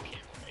fail on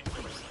camera, right?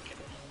 First, second,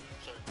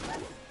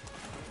 third.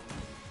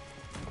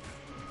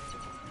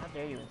 How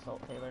dare you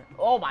insult Taylor?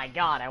 Oh my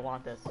god, I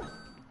want this.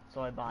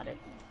 So I bought it.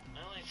 I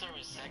only threw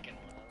a second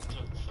one, I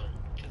took third,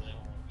 because I don't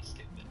want to be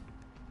stupid.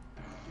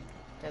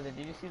 Taylor,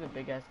 did you see the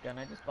big ass gun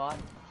I just bought?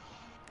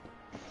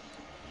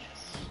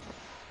 Yes.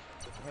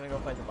 I'm gonna go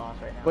fight the boss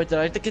right now. Wait, did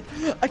I get?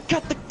 I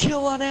got the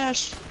kill on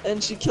Ash,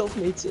 and she killed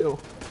me too.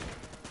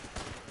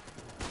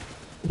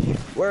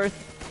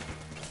 Worth.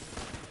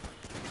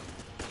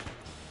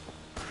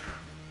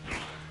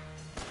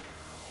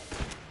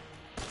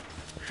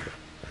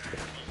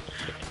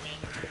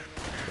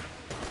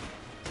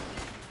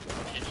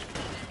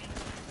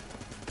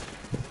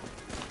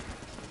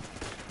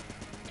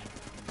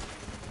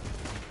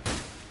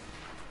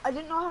 I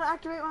didn't know how to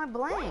activate my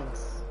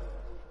blanks.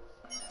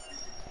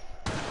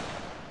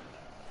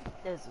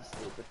 This is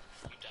stupid.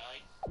 You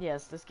died?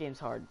 Yes, this game's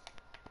hard.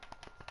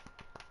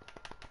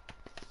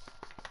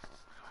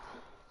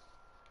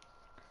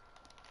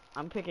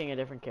 I'm picking a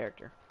different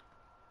character.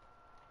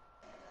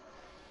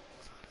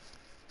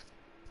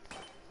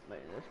 Look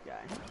at this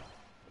guy.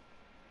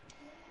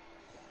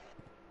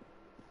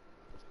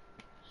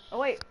 Oh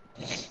wait!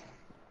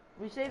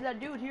 We saved that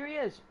dude, here he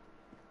is!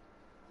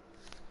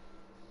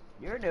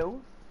 You're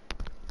new.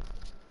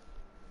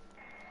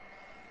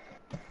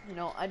 You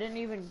know, I didn't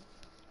even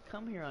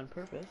come here on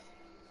purpose.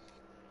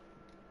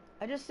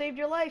 I just saved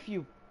your life,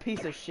 you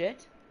piece of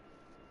shit!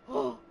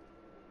 Oh!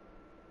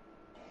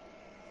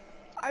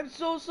 I'm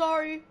so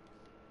sorry!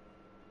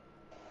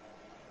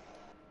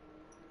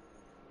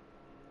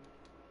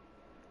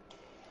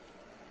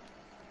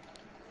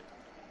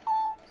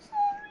 I'm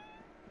sorry!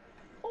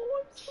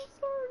 Oh, I'm so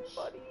sorry,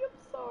 buddy. I'm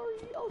sorry.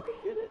 I'll go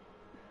get it.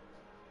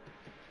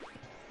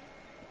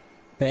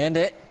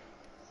 Bandit.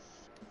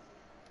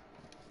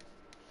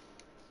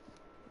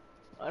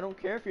 I don't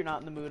care if you're not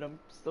in the mood. I'm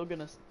still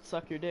gonna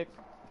suck your dick.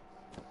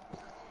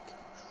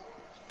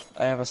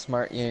 I have a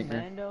smart Jaeger.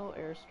 Commando,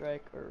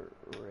 airstrike, or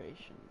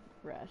ration.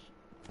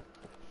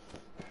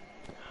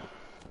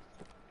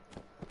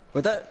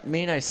 Would that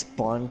mean I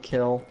spawn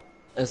kill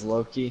As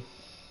Loki.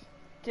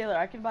 Taylor,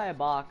 I can buy a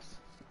box.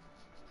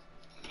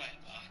 Buy a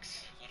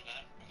box. What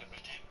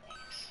type of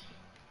box?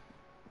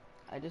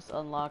 I just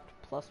unlocked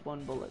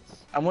 +1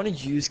 bullets. I want to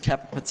use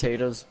Captain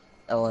Potato's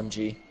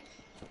LMG.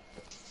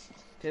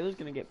 Taylor's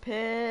gonna get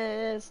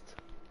pissed.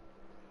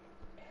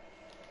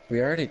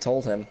 We already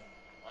told him.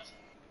 What?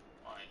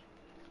 Why?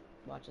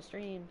 Watch the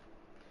stream.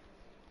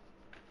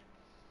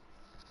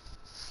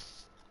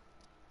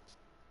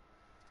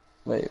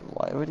 Wait,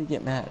 why would he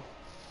get mad?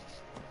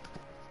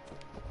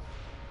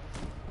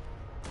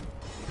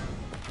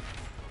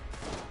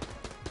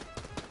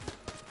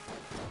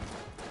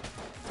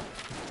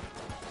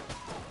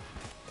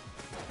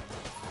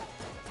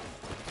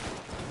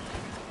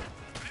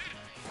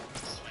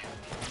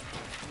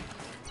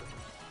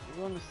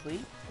 You're going to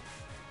sleep?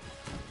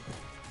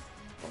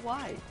 But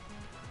why? We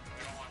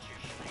don't want you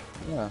to sleep.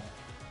 Yeah.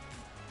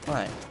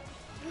 Why?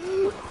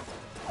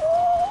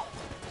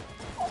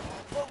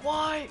 But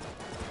why?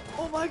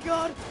 Oh my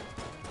god!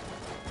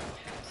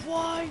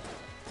 Why?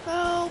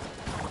 Help!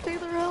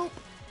 Taylor, help!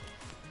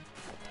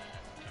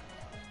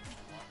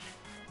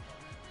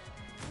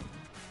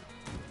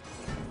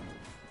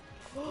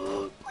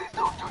 Please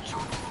don't do shoot!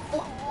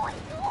 Oh my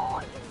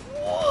god!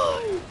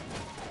 Why?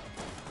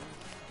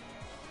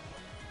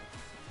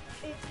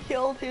 He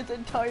killed his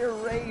entire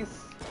race!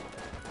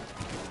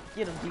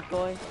 Get him,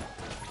 decoy!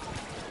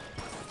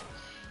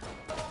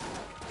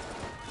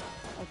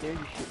 How dare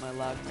you shoot my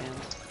loud man?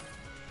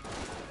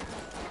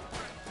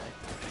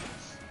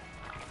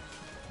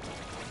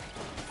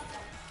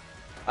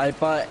 I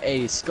bought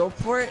a scope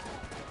for it,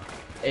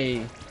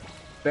 a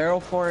barrel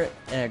for it,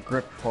 and a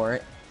grip for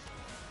it.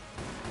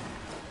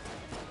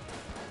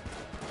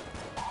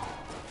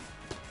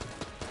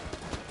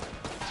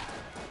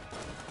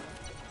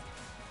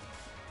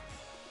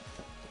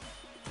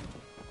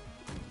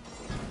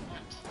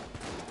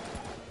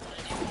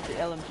 The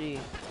LMG.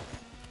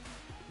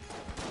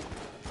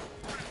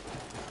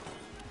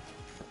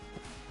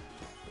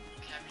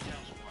 Cappy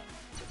Jones what?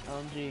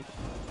 LMG.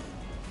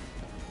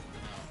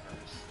 No,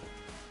 hers.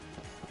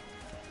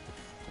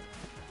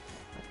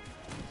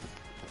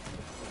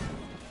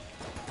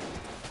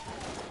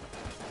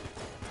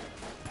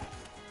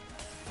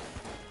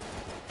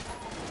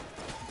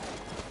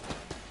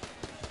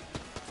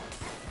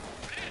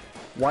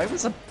 Why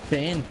was a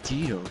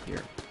bandito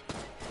here?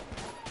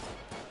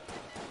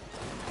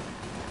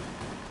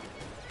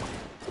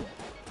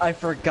 I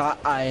forgot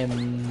I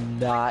am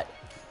not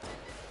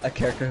a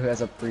character who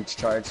has a breach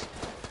charge.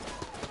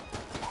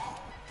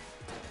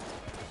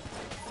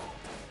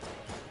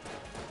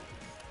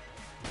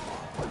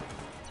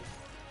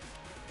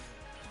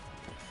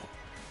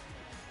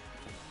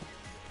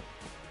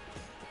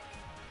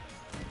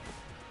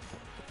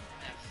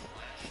 That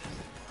flashes.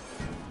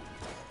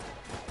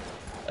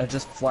 I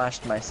just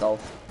flashed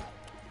myself.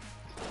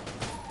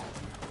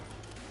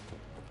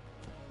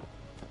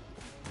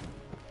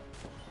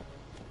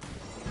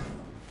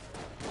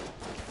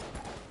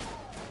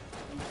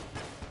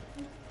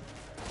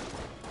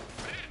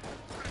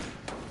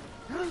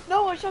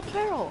 No, I shot the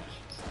barrel!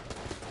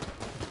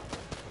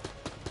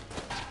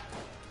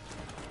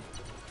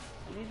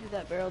 I needed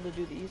that barrel to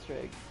do the Easter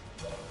egg.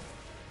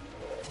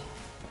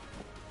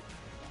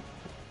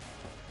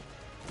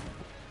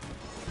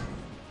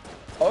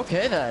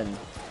 Okay then.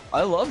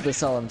 I love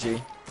this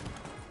LMG.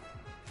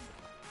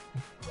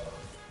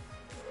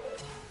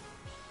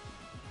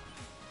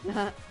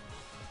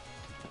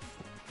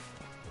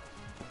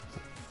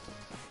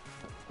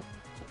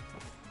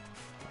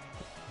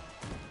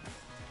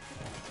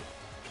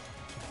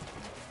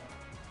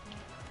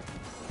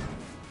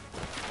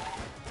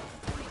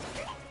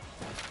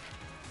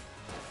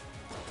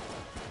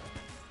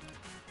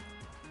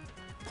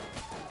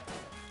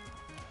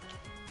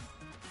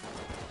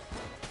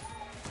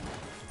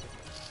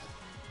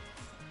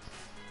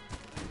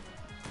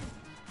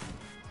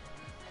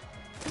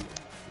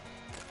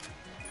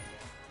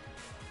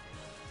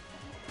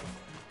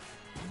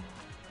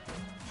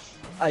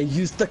 I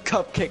used the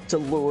cupcake to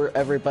lure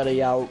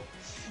everybody out.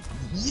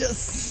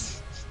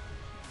 Yes!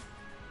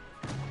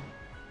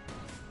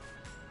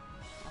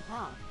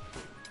 Uh-huh.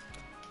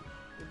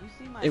 Did you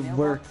see my It mailbox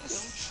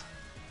worked.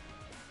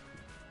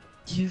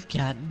 too? You've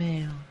got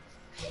mail.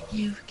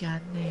 You've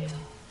got mail.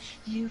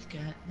 You've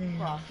got mail.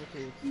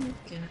 Prostitutes.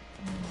 You've got mail.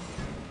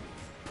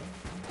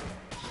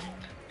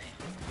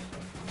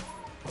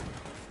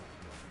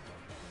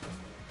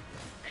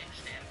 I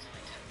understand it's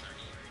only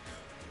 10:30 right now.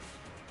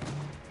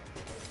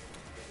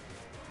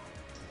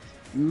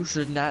 You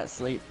should not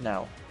sleep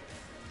now.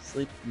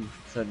 Sleep you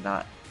should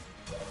not.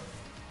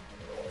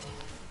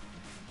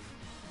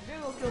 I'm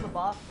gonna go kill the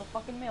boss with a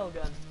fucking mail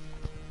gun.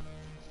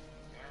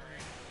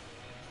 Alright.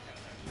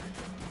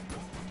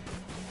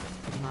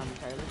 I'm not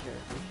entirely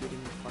sure. I'm shooting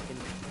fucking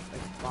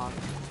like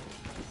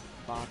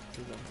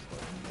boxes of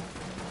stuff.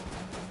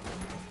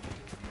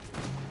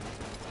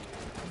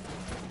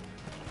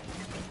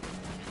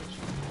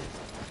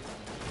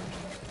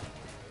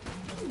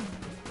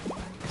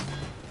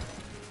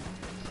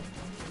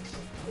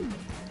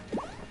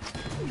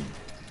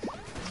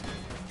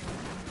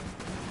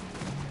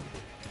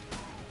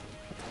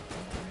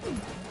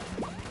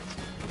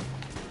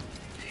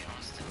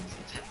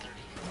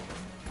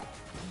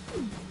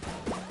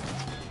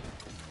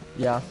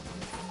 Yeah.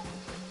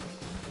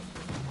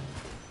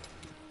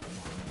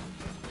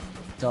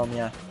 Tell him,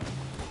 yeah.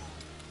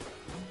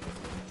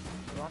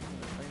 He's watching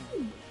the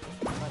stream.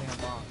 I'm letting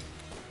him off.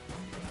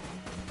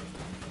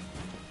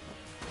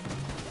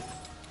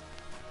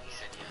 He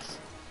said yes.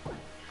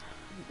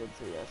 He did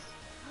say yes.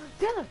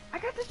 Taylor, I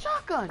got the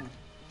shotgun!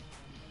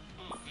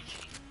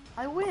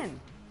 I win!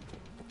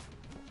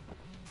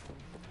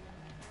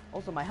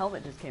 Also, my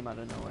helmet just came out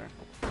of nowhere.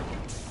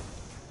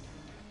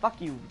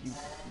 Fuck you, you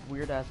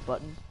weird ass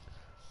button.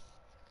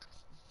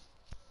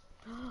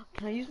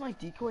 Can I use my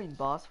decoy in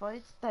boss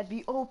fights? That'd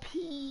be OP!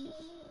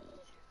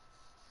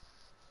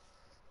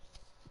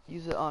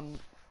 Use it on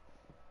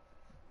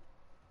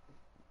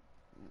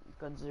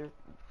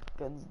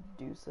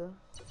Gundusa.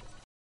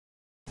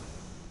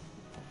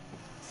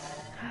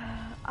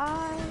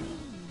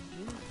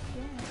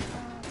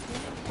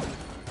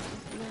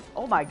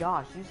 Oh my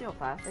gosh, you see how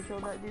fast I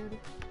killed that dude?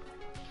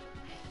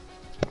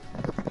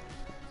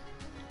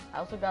 I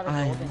also got a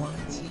golden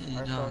key.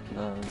 wanted on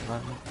the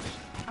run.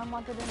 I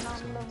wanted it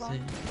on the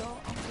run. Go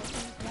on the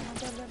things,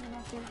 wanted it in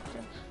my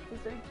future. This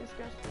ain't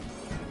disgusting.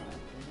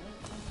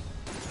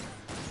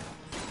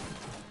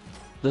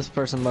 This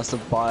person must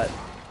have bought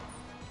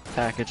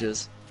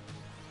packages.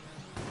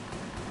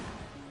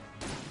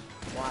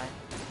 Why?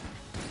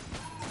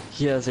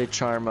 He has a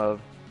charm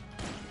of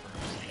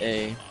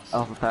a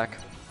alpha pack.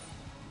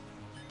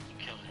 You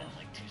killed it in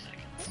like 2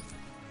 seconds.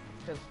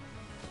 Because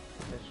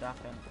the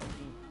shotgun OP.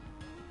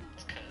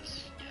 It's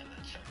cause, yeah,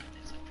 that shotgun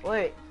is OP.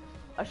 Wait,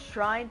 a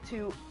shrine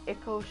to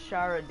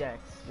Ikosharadex,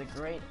 the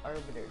Great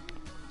Arbiter.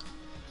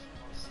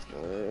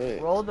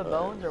 Roll the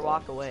bones or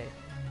walk away.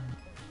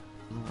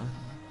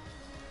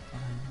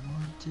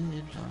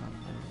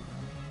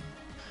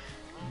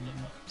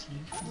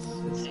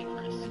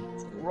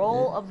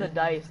 Roll of the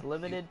dice,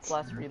 limited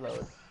plus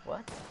reload.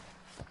 What?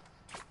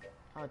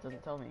 Oh, it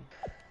doesn't tell me.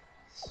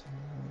 So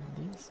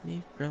release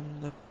me from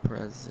the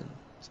present.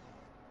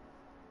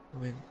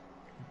 When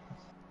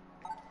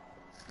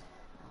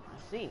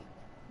Let's see.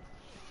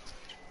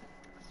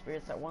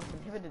 Spirits that once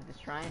inhibited the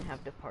shrine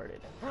have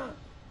departed.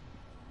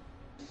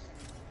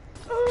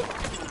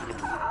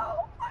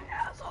 Oh, my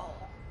asshole!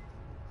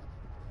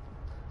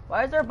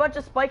 Why is there a bunch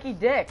of spiky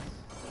dicks?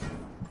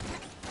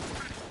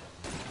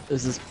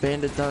 is this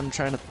bandit done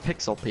trying to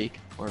pixel peek?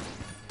 Or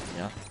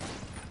yeah.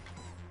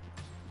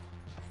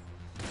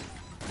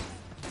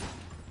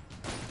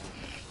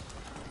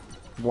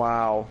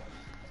 Wow.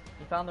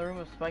 You found the room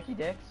of spiky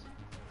dicks?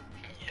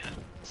 Yeah.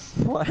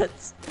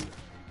 What?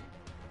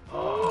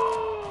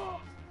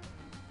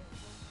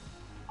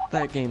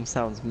 That game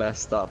sounds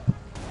messed up.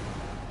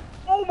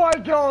 Oh my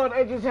god,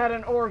 I just had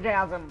an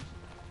orgasm.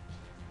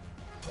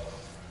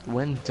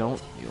 When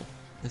don't you?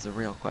 Is a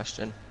real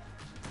question.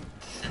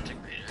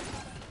 Disintegrator.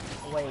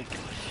 Wait,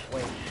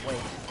 wait.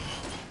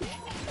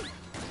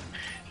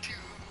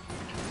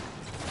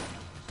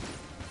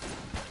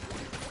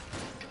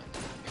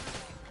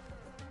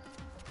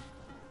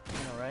 You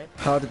know, right?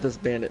 How did this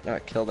bandit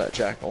not kill that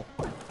jackal?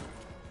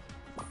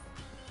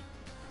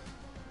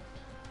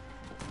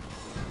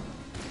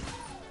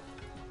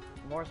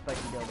 More spiky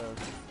dildos.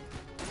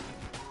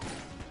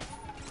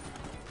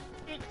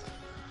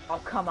 Oh,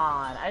 come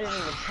on. I didn't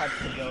even touch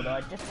the dildo.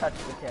 I just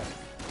touched the tip.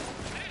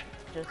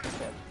 Just the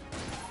tip.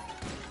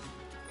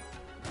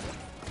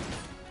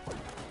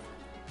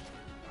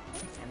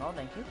 Ammo,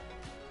 thank you.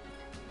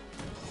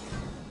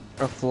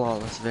 A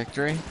flawless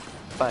victory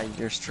by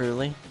yours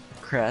truly,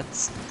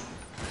 Kretz,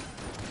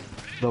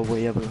 the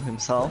Weeaboo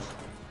himself.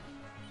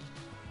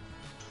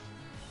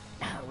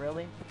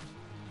 Really?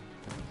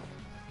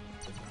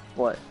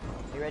 What?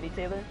 You ready,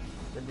 Taylor?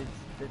 The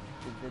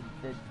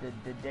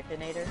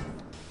Dickinator?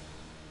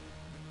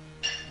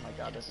 Oh my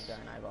god, this is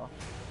Iron Eyeball.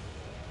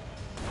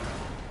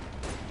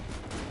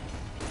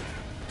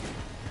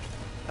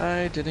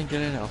 I didn't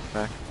get an elf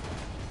back.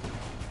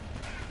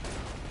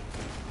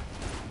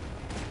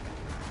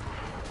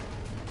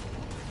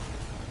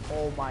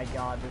 Oh my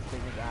god, this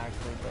thing is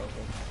actually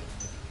broken.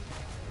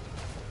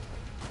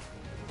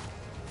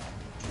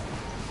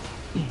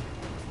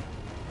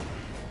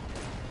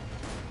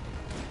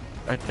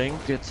 I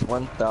think it's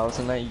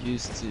 1,000 I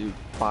used to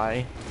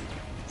buy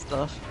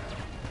stuff.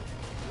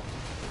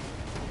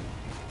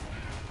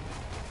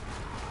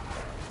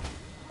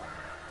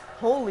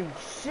 Holy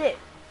shit!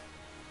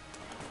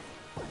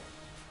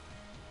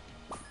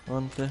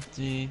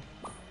 150,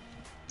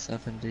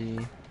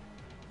 70,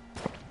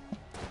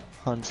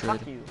 100,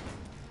 Fuck you.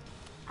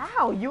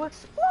 Ow, you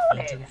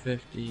exploded!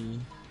 150.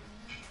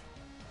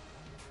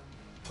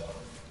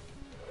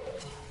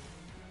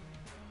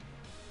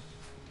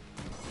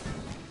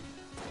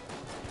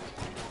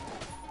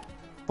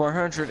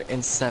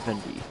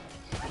 $470,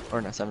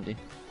 or not 70,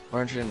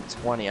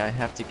 420. I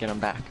have to get them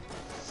back.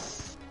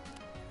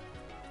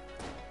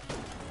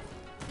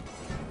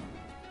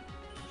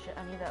 Shit,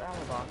 I need that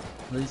ammo box.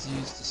 Please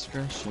use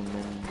discretion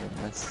in your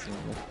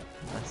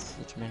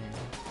message, man.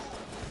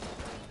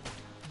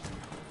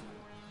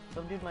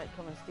 Some dude might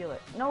come and steal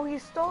it. No, he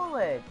stole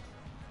it!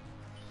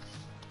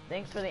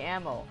 Thanks for the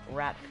ammo,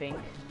 Rat Fink.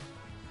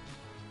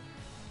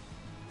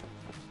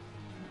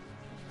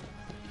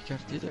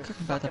 Gotta do the You're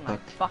cooking by the sucking my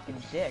book.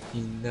 fucking dick.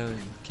 You know you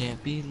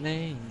can't be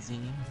lazy.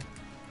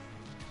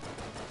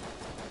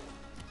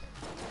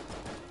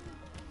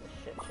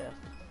 Shit chest.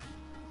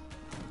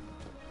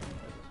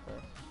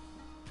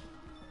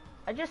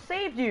 I just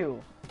saved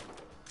you!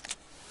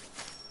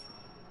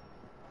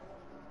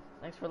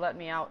 Thanks for letting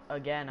me out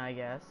again, I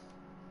guess.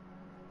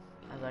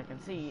 As I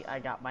can see, I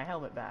got my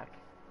helmet back.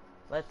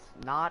 Let's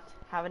not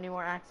have any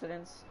more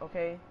accidents,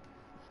 okay?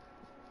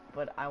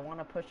 But I want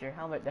to push your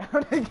helmet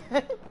down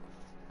again.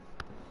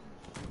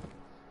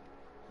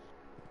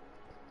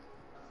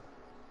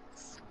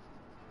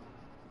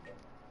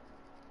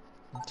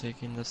 I'm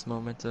taking this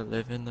moment to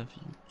live in the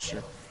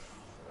future.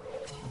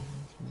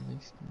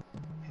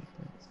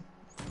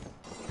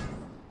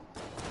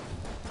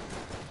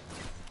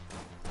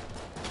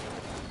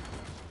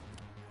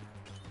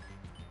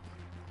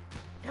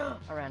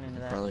 I ran into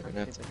that. Probably gonna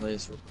have to Stupid. play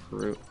as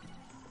recruit.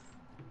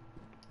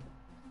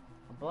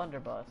 A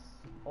blunderbuss,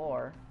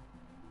 or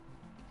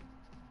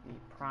the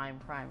prime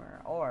primer,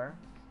 or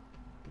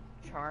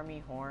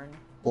Charmy Horn,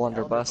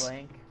 Blunderbuss. Elder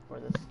Blank, or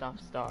the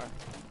stuffed star.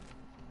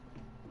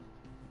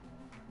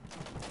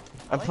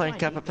 I I'm like playing my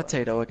Kappa decoy.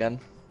 Potato again.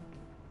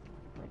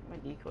 I like my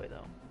decoy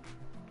though.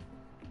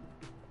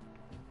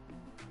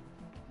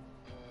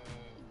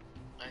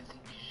 I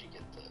think you should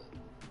get the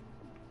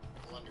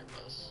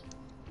blunderbuss.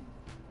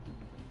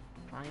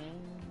 Fine.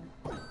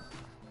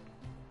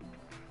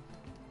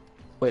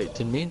 Wait,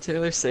 did me and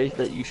Taylor say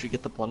that you should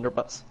get the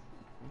blunderbuss?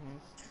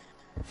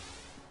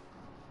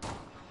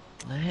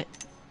 What?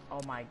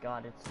 Oh my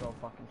god, it's so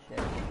fucking shit.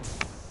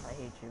 I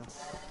hate you.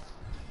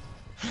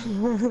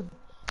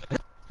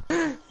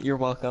 You're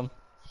welcome.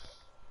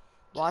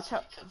 Watch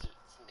how Because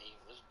its name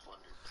was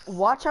blunderbuss.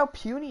 watch how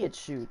puny it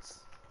shoots.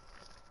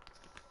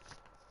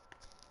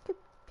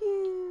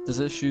 Does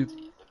it shoot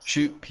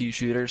pea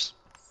shooters?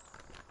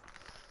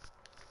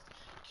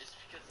 Just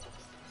because it was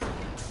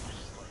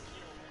just like,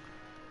 you know,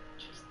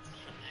 just for the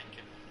heck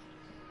of it.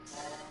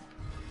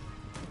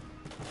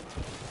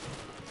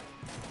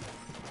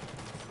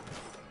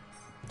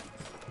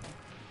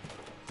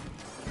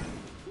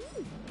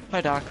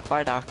 Hi Doc,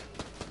 bye Doc.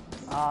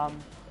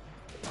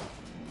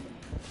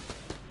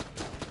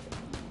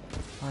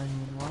 I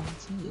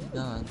wanted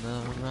on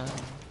the run.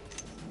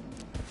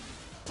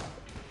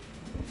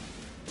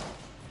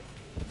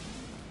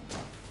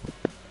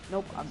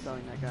 Nope, I'm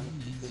selling that gun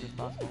as soon as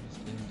possible.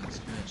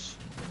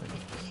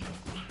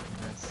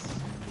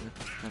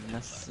 The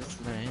mess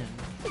is land.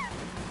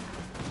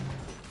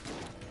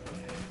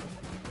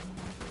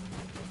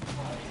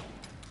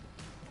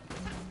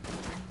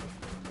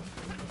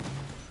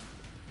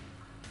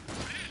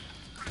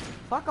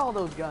 Fuck all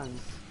those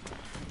guns.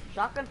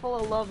 Shotgun full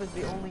of love is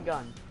the only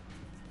gun.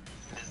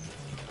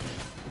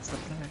 It's the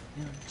black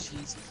young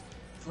cheese.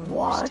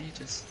 What?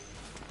 Stages.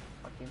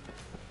 Fucking.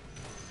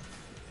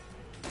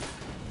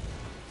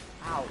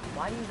 Ow,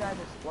 why do you guys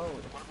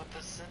explode? What about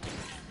the cinder?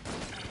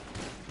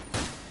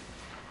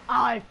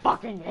 I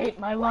fucking hate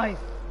my life!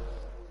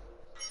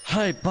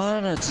 Hi,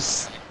 Bana,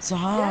 just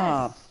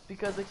stop. Yes,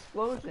 because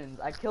explosions.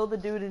 I killed the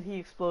dude and he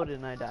exploded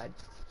and I died.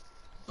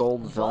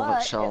 Gold velvet But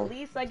shell. at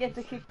least I get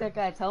to kick that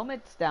guy's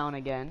helmets down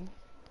again.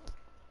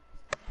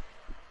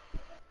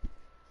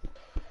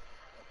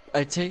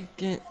 I take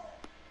it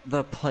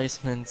the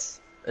placements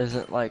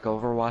isn't like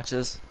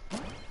Overwatch's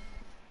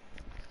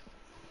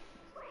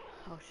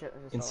Oh shit, I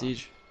just in fell off.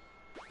 Siege.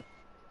 I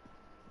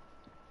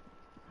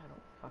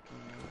don't fucking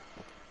know.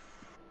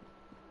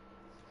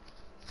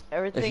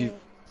 Everything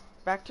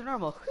back to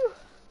normal. Whew.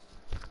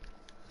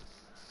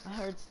 I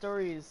heard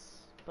stories,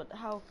 but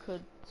how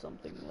could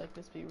something like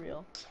this be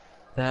real?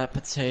 That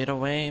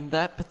potato aim,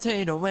 that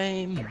potato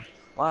aim.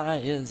 Why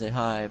is a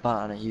high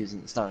Bana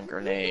using stun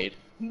grenade?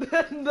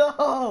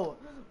 No!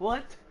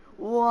 What?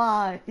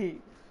 Why?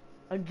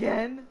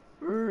 Again?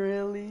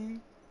 Really?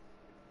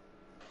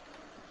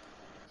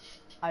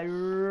 I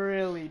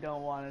really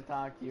don't want to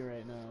talk to you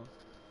right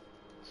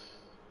now.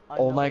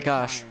 Oh my Another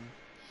gosh. time.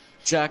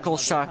 Jackal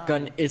Another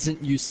shotgun time.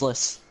 isn't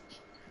useless.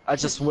 I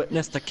just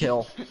witnessed a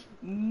kill.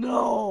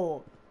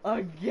 No!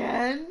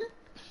 Again?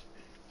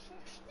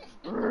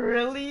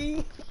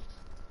 Really?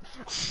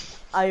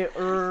 I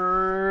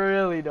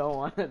really don't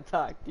want to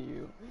talk to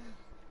you.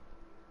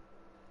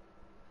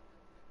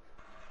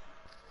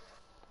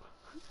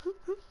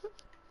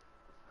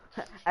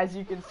 As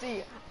you can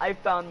see, I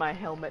found my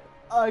helmet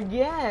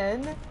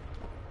again.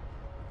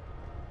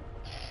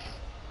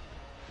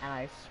 And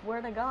I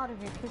swear to God,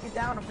 if you kick it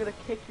down, I'm gonna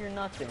kick your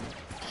nuts in.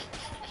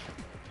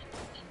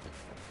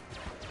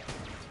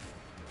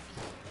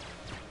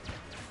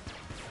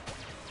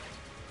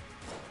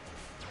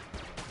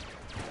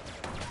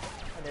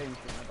 How dare you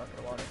shoot my bucket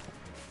of water?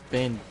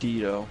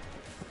 Bandito.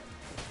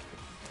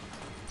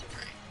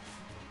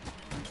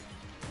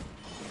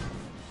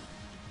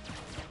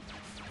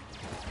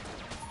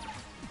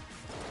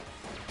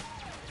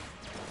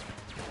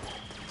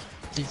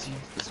 Please use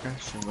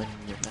discretion when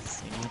you're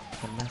messing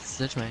with the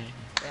message way.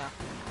 Yeah.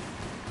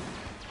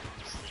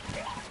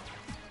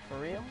 For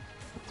real?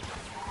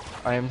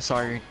 I am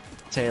sorry,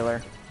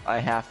 Taylor. I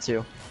have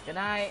to. Good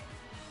night.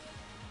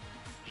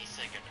 He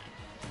said good night.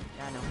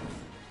 Yeah, I know.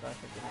 So I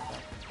should give it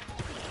back.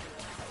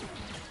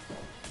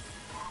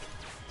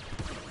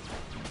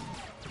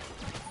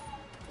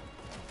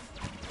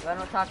 If I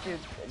don't talk to you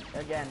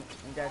again,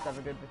 you guys have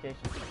a good vacation.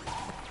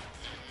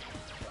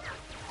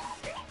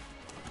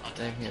 I'll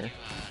Same talk to here. you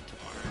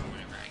tomorrow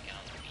whenever I get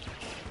on the beach.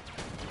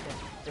 Okay,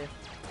 see.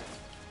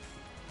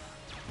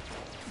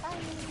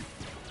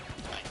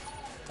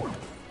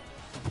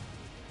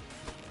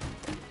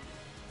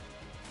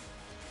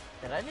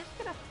 Did I just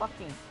get a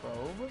fucking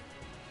probe?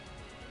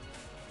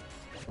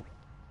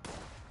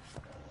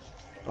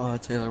 Oh,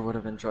 Taylor would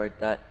have enjoyed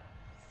that.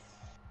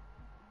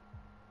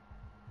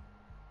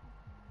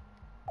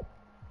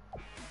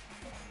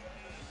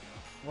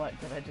 What,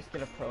 did I just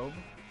get a probe?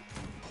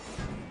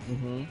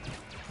 Mm-hmm.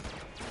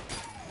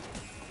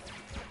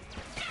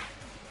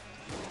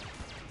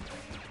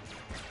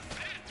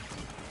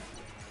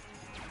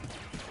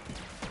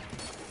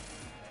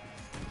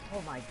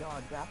 Oh my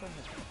god, grappling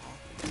is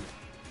awesome.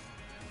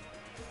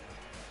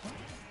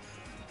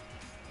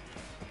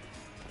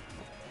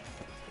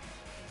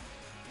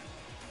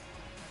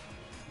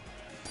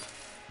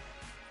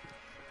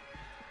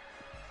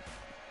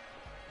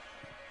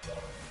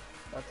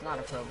 That's not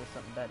a probe, it's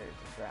something better, it's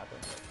just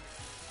grappling.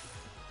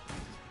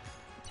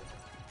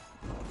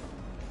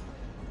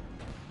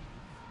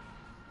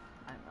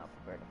 I'm not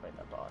prepared to fight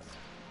that boss.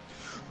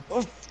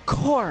 Of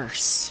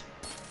course!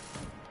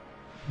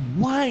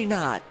 Why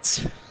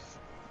not?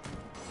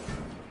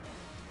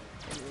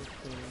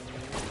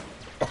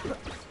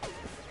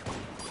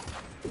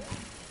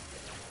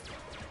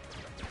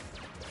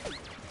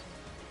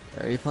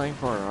 Are you playing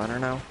for a runner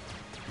now?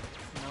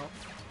 No?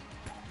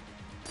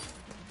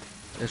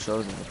 It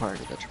shows in the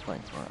party that you're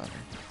playing for a runner.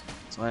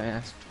 That's why I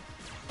asked.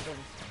 It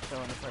doesn't show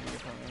in the party you're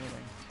playing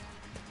anything.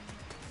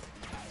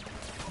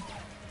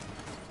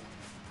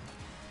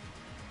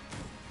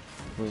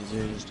 Please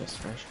use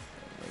discretion.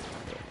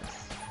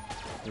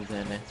 With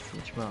a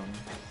message wrong.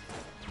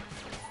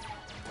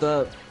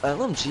 The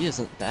LMG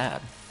isn't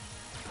bad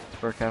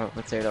for a kind of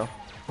potato.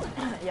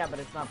 Yeah, but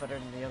it's not better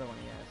than the other one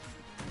he has.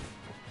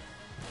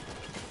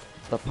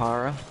 The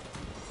Para.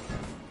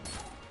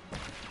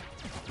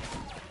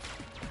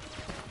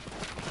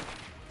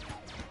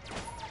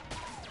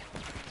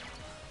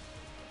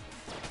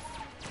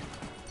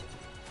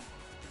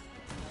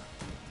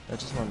 I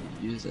just wanted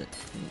to use it.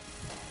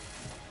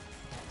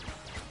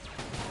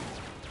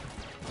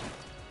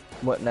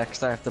 What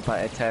next? I have to buy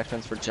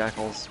attachments for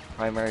Jackal's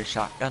primary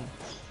shotgun.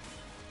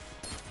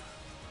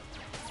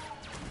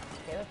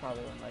 Taylor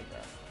probably wouldn't like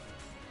that.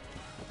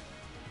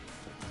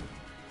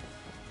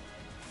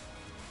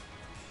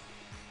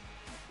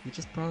 He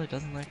just probably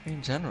doesn't like me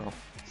in general.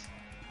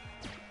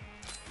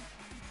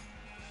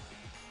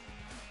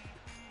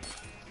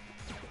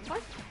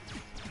 What?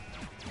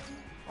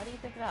 How do you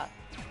think that?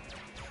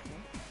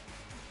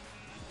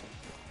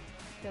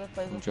 Taylor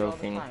plays I'm with you all the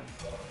joking. time.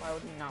 Why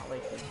would he not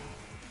like you?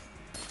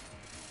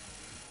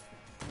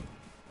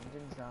 It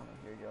didn't sound like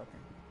you're joking.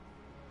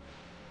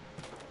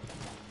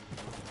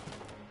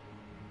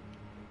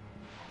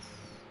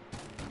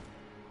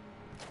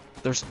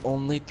 There's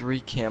only 3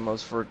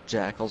 camos for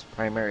Jackal's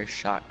primary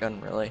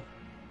shotgun, really.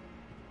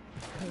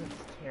 It's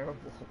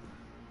terrible.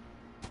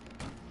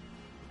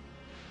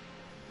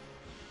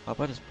 How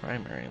about his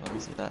primary? Let me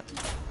see that.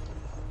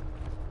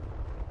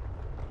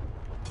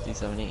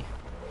 D7E.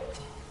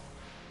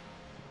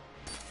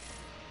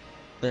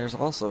 There's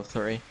also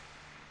 3.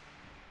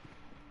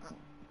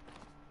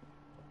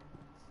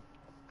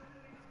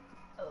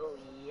 Oh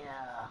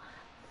yeah.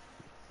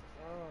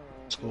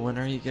 When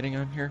are you getting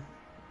on here?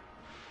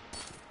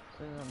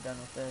 As soon as I'm done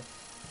with this,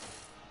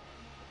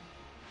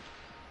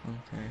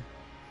 Okay.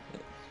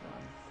 it's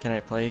fine. Can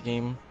I play a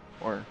game?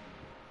 Or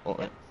will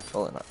it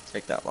not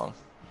take that long?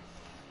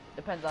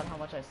 Depends on how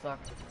much I suck.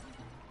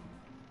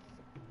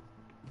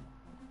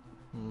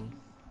 Hmm.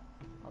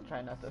 I'll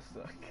try not to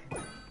suck.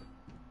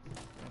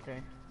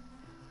 Okay.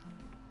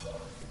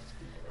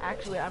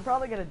 Actually, I'm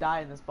probably gonna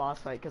die in this boss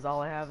fight because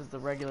all I have is the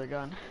regular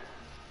gun.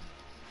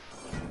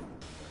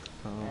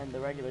 Oh. And the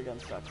regular gun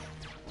sucks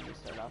when you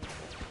start off with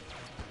it.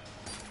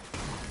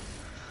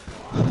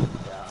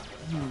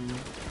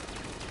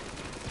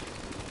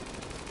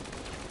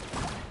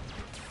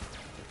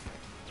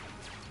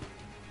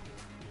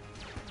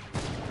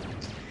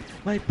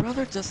 My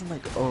brother doesn't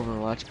like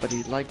Overwatch, but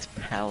he likes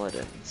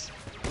Paladins.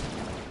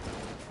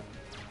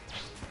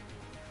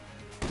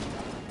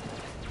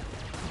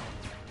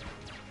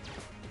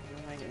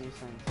 Doesn't make any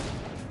sense.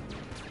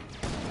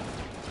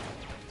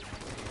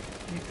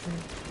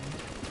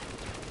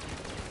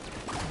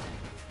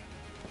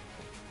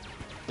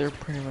 They're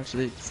pretty much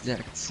the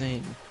exact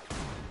same.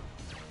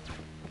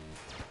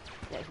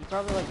 Yeah, he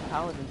probably likes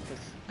Paladins because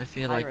I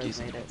feel like Pyro's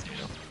using made it.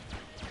 potato.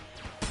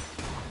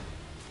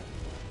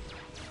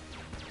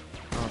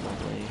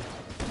 Probably.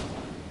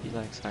 He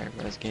likes higher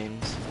res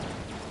games.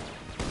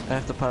 I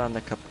have to put on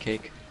the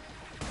cupcake.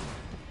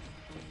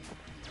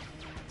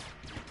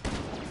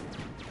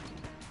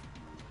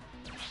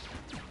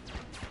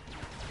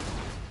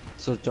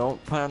 So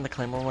don't put on the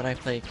claymore when I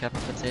play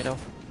Captain Potato.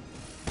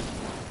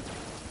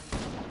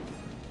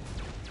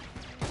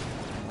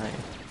 Right.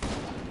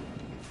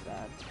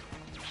 Bad.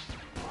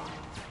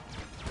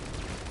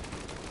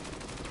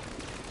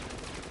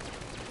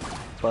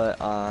 But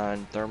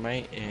on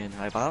Thermite and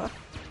Hibana?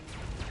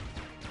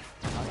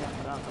 Oh yeah,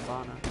 put on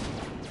Habana.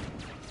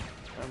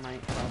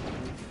 Thermite,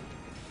 probably.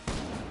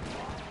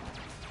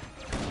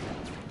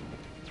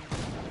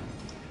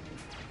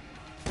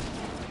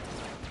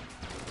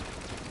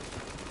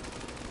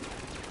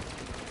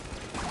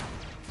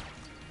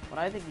 What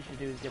I think you should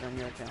do is get on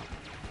your account.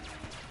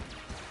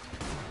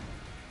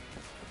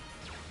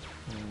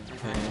 And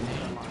Okay.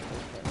 unlock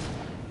those cards.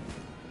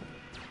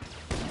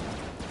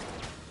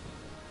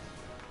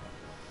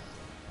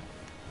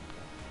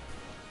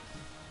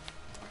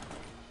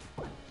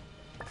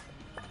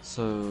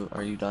 So,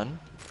 are you done?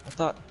 I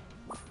thought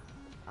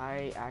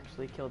I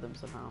actually killed him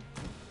somehow.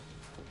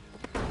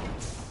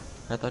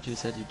 you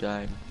said you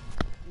died.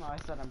 No, I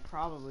said I'm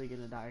probably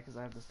gonna die because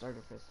I have the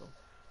starter pistol.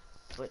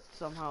 But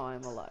somehow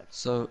I'm alive.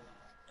 So,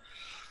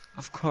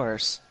 of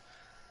course.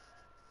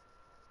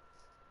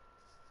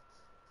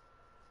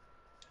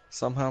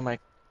 Somehow my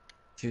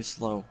too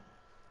slow.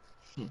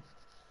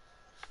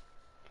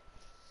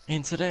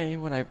 And today,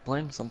 when I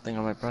blamed something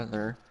on my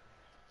brother,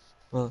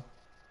 well,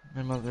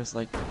 my mother's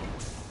like,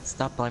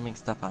 stop blaming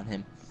stuff on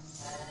him.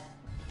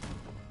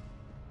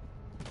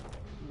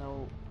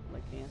 No,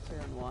 like, answer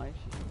on why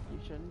you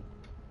shouldn't.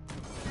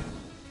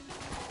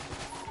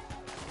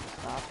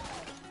 Stop.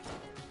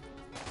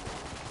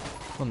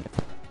 Well,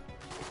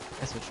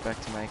 I switched back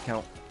to my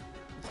account.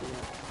 So, yeah.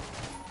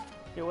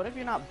 Yeah, what if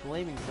you're not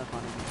blaming stuff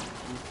on him?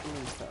 He's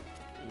doing stuff,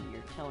 and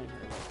you're telling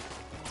her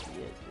like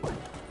he is doing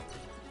it.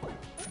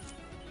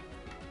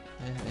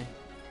 Hey.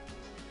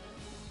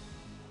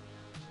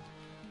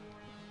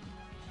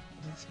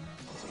 I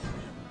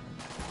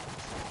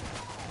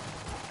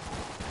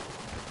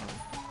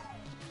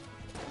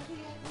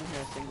don't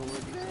hear a single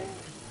word you say.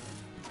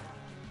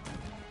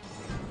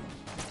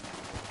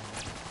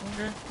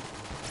 Okay.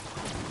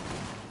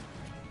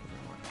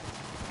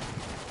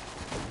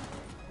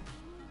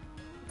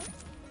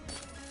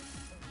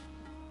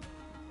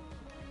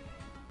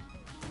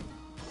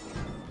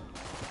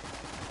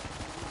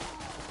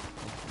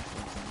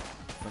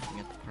 Looking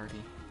at the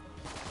party.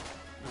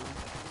 No.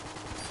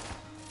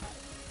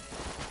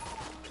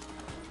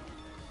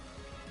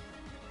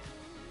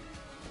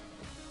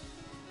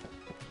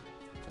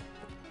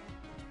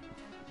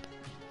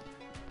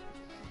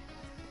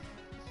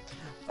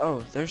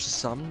 Oh, there's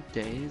some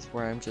days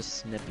where I'm just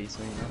snippy,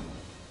 so you know.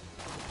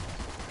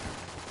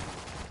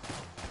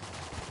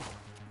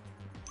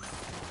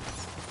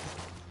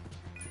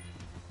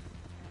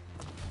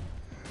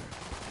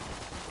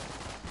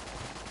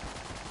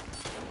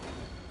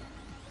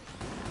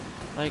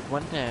 Like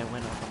one day I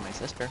went off on my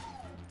sister.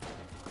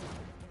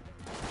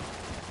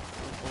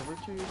 Over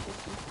to your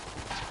sister?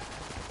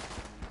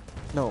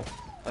 No,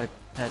 I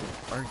had an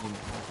argument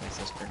with my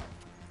sister.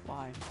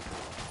 Why?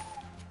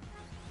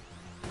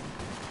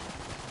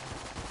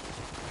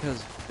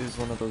 Because it was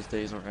one of those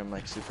days where I'm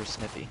like super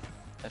snippy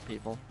at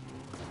people.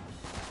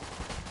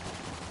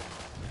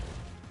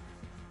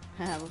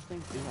 Those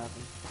things do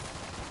happen.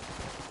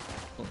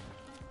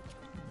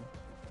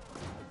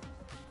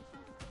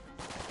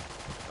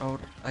 Oh,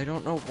 I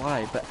don't know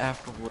why, but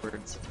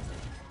afterwards.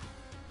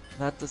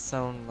 Not to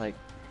sound like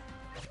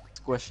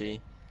squishy.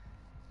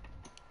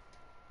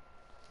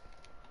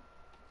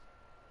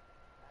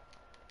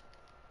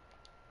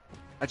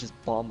 I just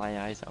bawl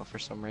my eyes out for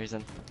some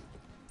reason.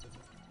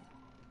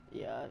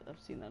 Yeah, I've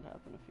seen that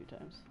happen a few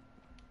times.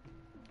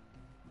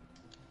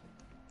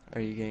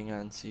 Are you getting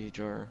on Siege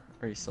or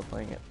are you still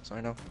playing it? So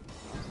I know.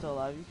 I'm still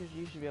alive because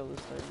you should be able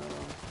to start another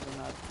one. We're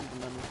not even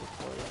done with this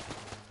floor yet.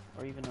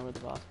 Or even know where the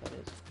boss fight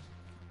is.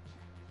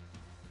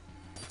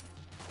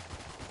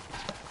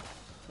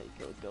 Take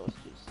a ghost,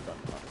 just stun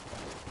the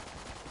motherfucker.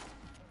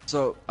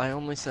 So I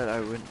only said I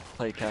wouldn't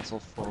play Castle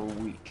for a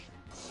week.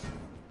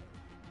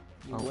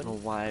 You I don't know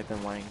wouldn't? why I've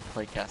been wanting to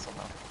play Castle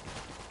now.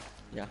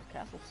 Yeah,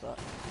 Castle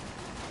sucks.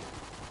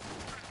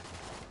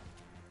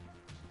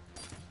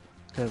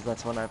 because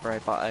that's whenever I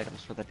bought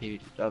items for the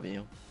PW.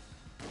 Is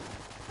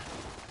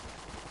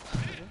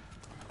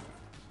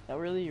that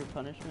really your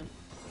punishment?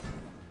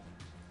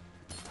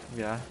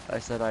 Yeah, I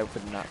said I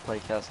would not play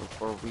Castle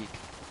for a week.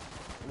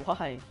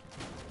 Why?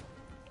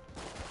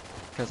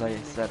 Because I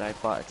said I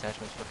bought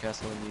attachments for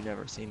Castle and you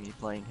never see me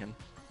playing him.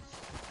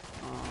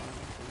 Oh, okay.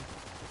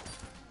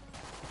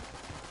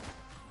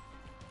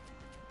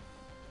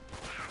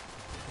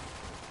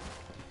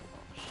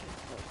 Oh shit,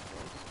 that was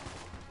close.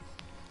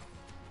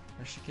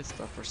 I should get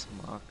stuff for some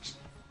ox.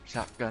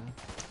 Shotgun.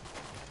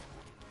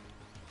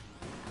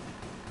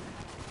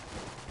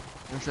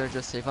 Or should I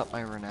just save up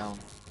my renown?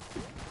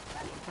 You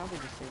should probably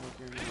just save up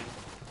your name.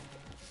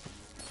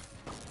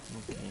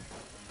 Okay.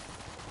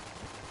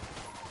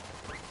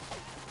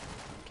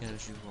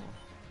 Casual.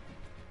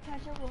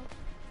 Casual.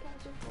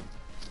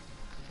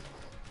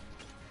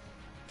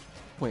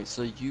 Wait,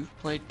 so you've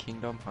played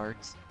Kingdom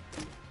Hearts?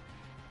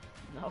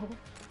 No.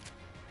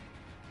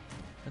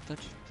 I thought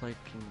you played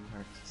Kingdom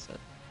Hearts, you said.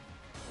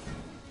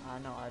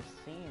 No, I've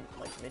seen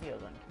like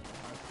videos on Kingdom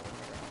Hearts, but I've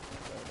never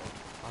actually played it.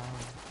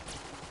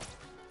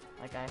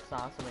 Like I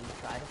saw somebody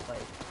try to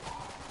fight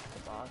the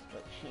boss,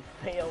 but she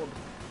failed.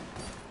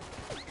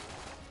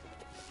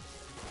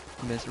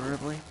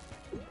 Miserably?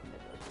 He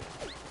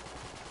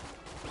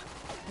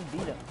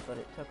beat him, but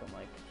it took him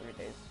like 3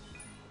 days.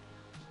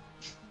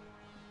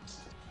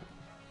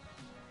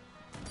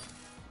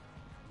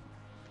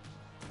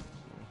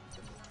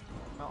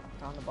 Oh,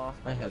 found the boss.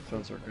 My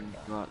headphones are going to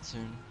go out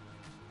soon.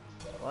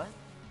 What?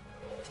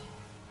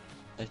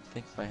 I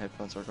think my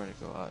headphones are going to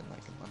go out in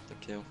like a month or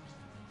two.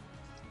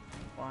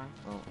 Why?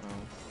 Oh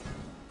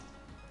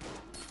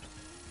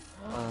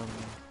no.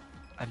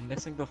 I'm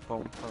missing the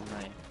foam for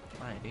my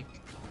mic.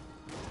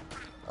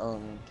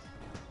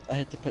 I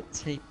had to put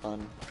tape on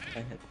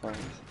my headphones.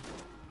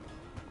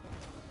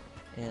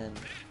 And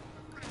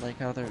like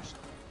how there's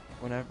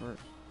whenever, do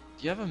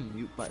you have a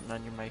mute button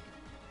on your mic?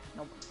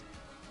 Nope.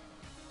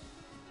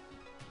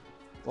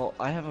 Well,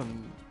 I have a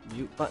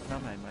mute button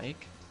on my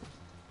mic.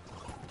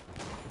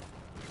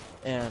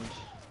 And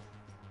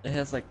it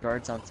has like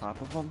guards on top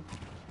of them.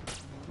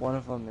 One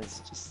of them is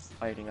just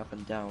sliding up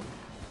and down.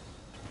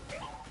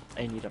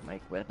 I need a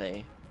mic with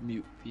a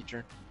mute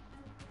feature.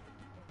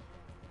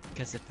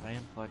 Because if I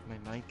unplug my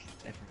mic,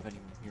 everybody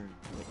will hear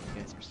what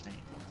you guys are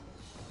saying.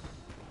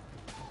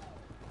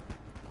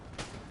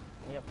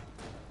 Yep.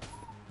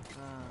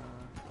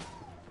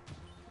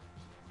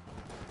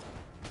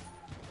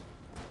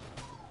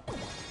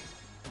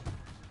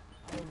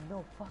 There's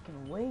no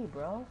fucking way,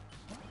 bro.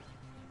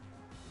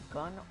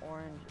 Gun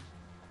orange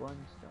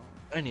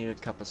Glunstone. I need a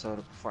cup of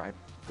soda before I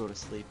go to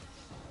sleep.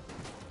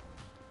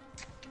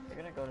 You're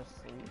gonna go to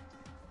sleep?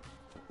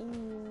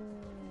 Ooh.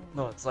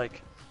 No, it's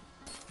like...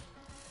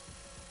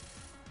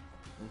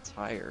 I'm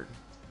tired.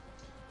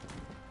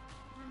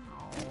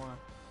 Ow.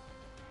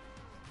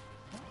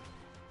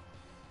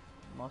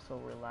 Muscle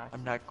relax.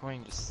 I'm not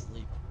going to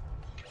sleep.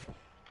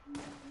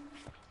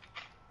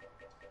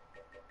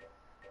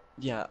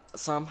 Yeah,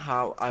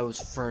 somehow I was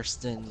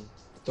first in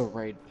the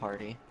raid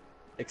party.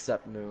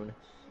 Except Moon.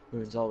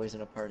 Moon's always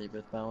in a party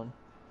with Bowen.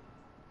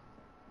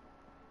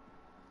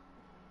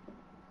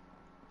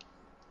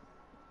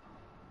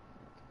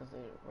 Because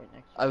they're right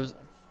next to each other.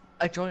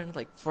 I joined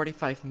like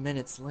 45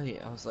 minutes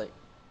late. I was like,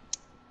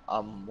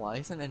 why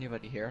isn't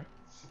anybody here?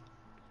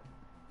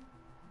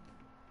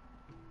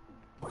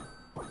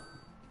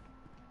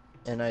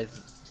 And I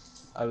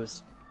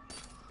was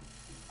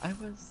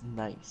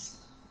nice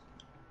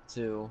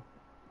to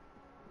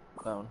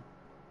Bone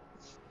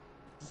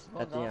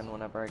at the end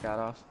whenever I got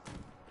off.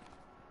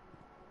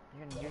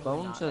 You're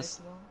Bone not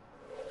just nice to them?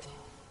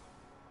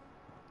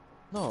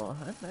 no,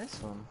 I'm nice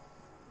to him.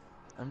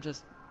 I'm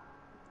just.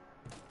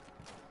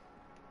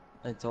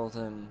 I told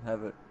him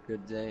have a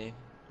good day,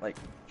 like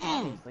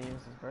Obviously, it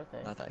was his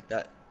birthday. not like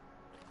that.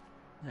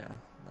 Yeah,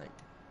 like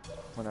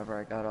whenever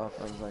I got off,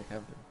 I was like,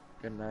 have a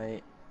good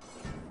night.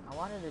 I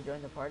wanted to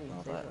join the party and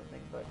All say that.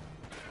 something, but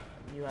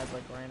you had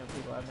like random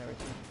people I've never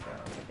seen, so I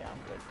was like, yeah, I'm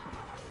good.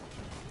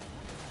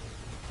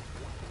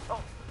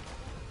 Oh!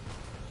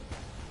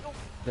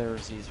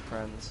 There's these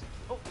friends,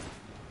 Oh!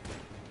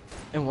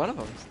 and one of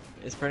them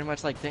is pretty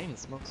much like Dane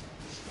Smokes.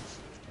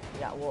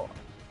 Yeah, well,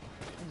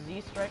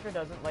 Z Striker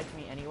doesn't like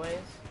me anyways,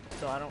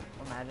 so I don't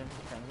imagine his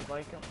friends would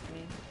like me.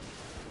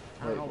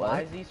 I don't Wait, know what?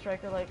 why Z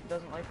Striker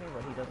doesn't like me,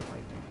 but he doesn't like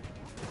me.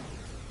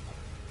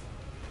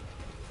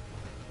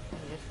 He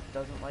just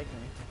doesn't like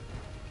me.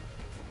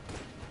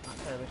 Not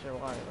entirely sure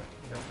why, but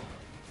he doesn't.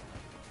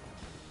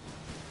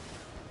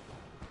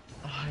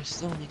 Oh, I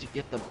still need to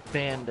get the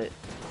Bandit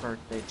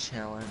birthday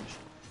challenge.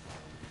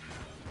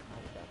 I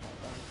already got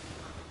that done.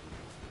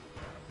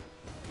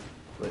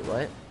 Wait,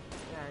 what?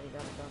 Yeah, I already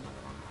got it done.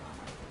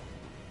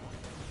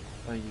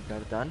 Oh, you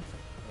got it done?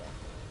 Yeah.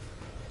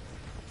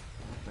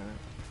 Okay.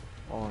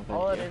 Oh,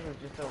 All it you. is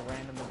just a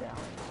random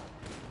medallion.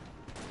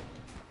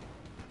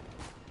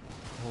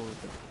 Oh,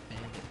 the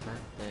Bandit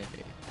birthday.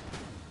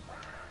 I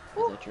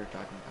thought you were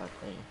talking about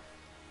me.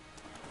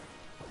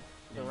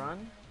 The run?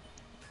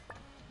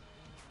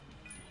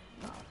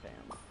 Nah, fam.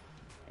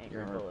 Ain't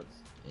You're your bullets.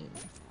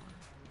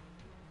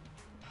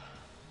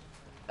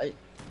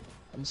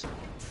 I'm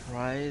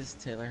surprised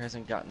Taylor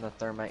hasn't gotten the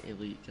Thermite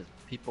Elite because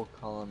people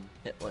call him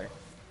Hitler.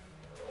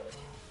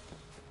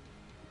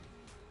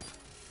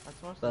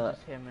 That's mostly But-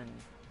 just him and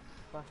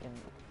fucking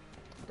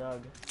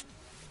Doug.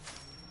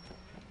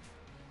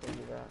 They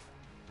do that.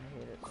 I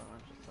hate it so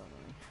much, it's so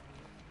annoying.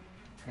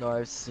 No,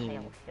 I've seen.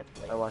 Hail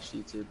Hitler. I watched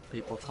YouTube.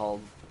 People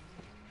called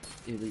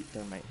Elite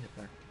Thermite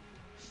Hitler.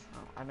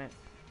 Oh, I meant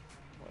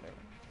whatever.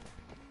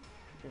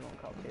 People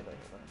don't call Taylor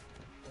Hitler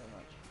very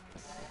much.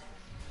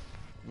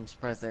 I'm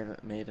surprised they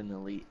haven't made an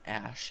Elite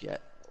Ash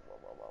yet.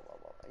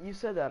 You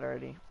said that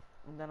already.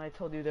 And then I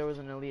told you there was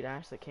an Elite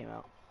Ash that came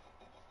out.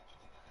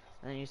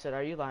 And then you said,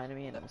 are you lying to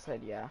me? And I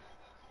said, yeah.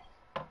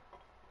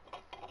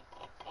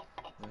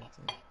 Yes,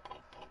 okay.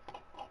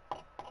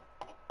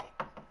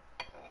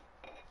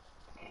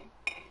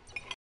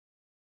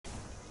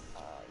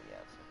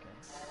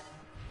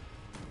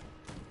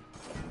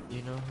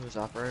 Blitz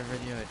operator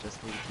video, I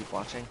just need to keep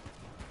watching.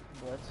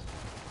 Blitz.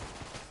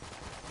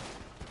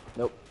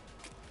 Nope.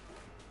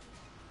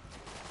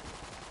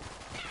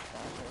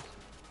 Thatchers.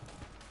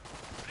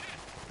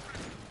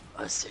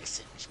 A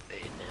 6-inch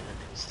blade never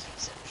loses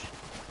reception.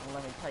 Well,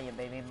 let me tell you,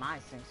 baby, my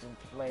 6-inch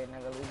blade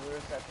never loses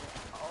reception.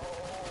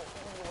 Oh,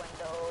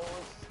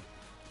 windows.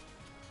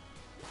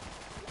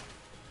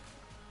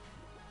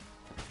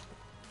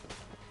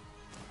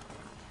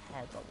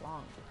 Has a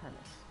long penis.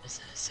 It's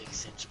a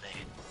 6-inch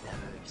blade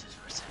never loses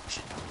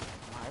reception.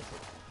 My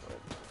 6-inch blade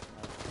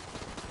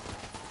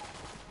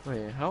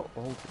never. Wait, how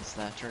old is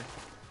Thatcher?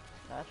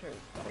 Thatcher is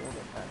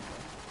older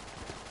Thatcher.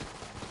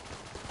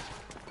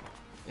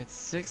 It's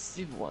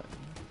 61.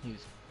 He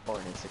was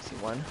born in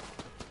 61.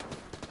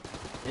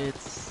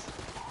 It's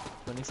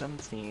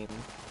 2017.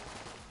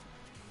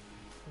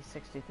 He's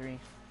 63.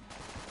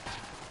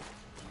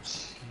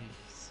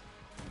 Jeez.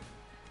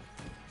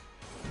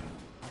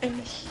 And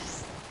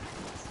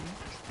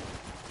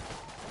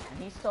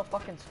he's still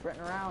fucking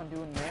sprinting around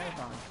doing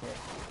marathon shit.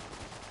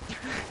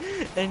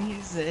 and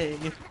he's a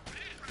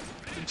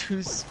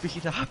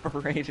 2-speed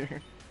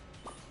operator.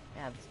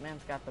 Yeah, this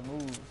man's got the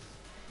moves.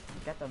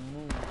 He's got the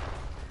moves.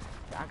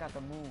 I got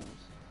the moves.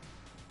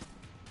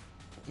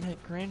 My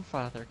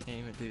grandfather can't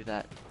even do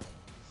that.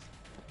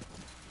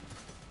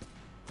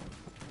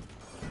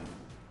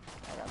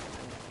 I got the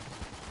moves.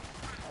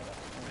 I got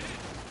the moves.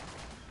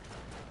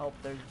 Hope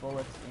there's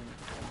bullets in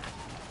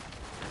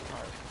the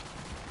heart.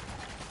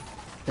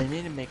 They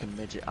need to make a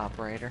midget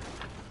operator.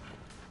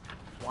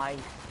 Why?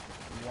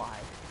 Why?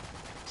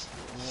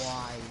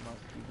 Why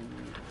must you do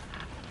it?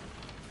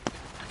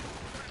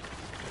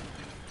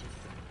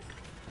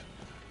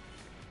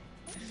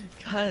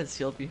 Cause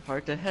he'll be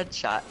hard to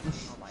headshot.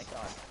 Oh my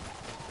god.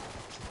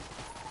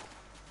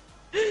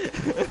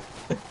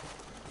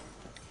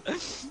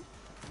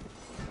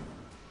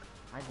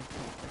 I just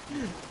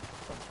can't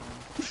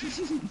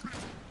sometimes.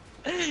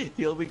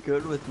 He'll be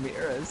good with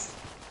mirrors.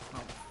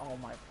 Oh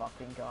my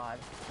fucking god.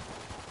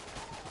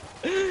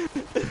 Kill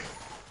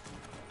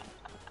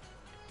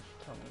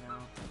me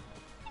now.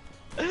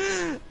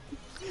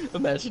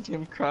 Imagine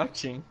him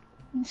crouching.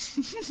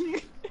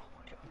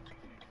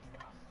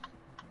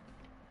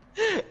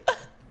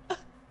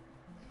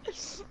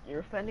 You're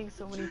offending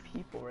so many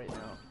people right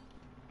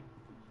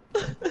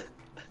now.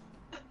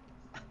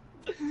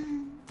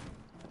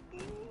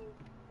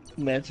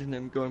 Imagine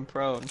him going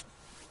prone.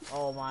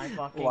 Oh my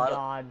fucking What?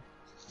 god.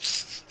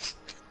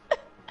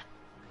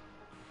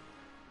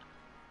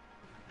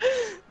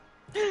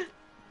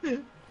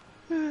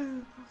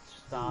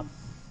 Stop.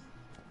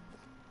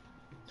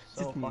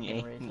 So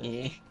fucking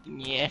racist.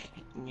 Yeah.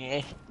 Oh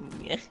my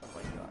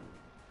god.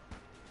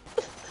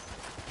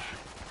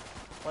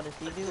 What does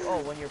he do?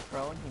 Oh, when you're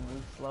prone, he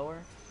moves slower?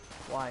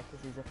 Why?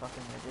 Because he's a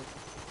fucking midget.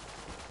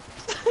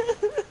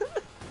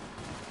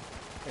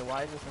 Okay,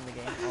 why is this in the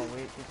game? Oh,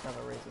 we just have a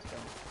racist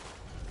gun.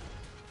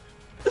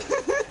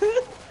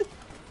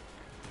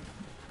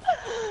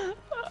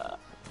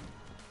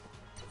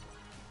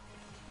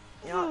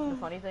 You know what the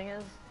funny thing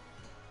is?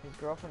 His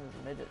girlfriend is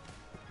a midget.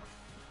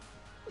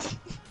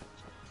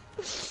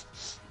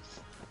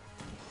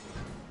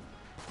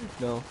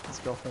 No, his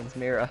girlfriend's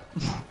Mira.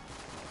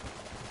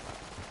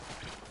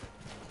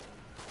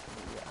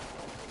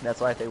 That's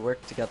why they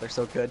work together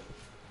so good.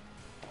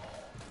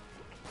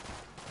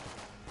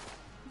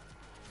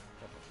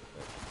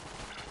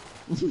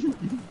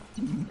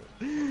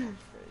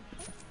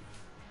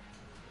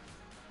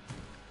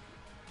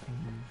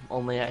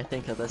 Only I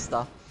think of this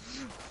stuff.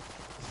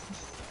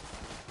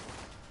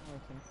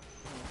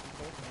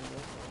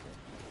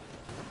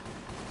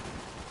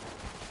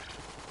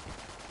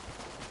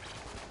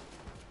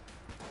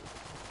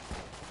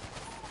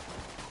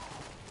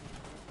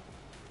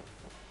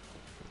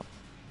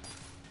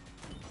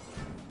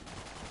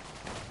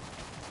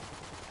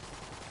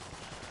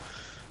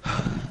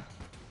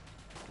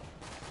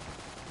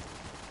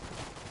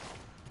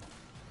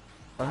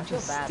 I'm feel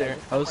just bad, I staring.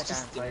 just I was look like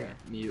just I'm staring fighting.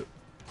 at mute.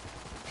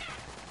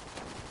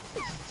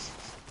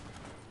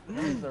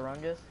 Who's the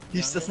Rungus?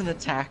 He's just an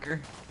attacker.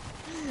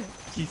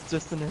 He's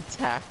just an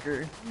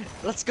attacker.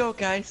 Let's go,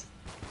 guys.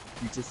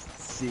 You just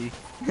see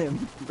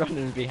him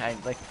running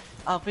behind, like,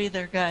 I'll be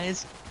there,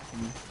 guys.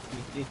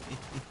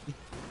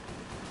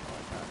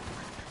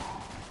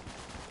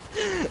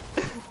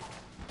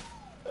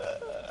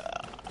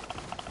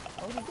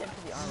 How would he get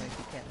to the armor if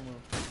he can't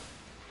move?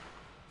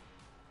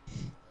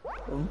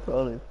 I'm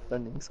probably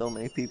offending so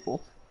many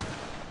people.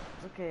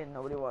 It's okay,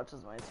 nobody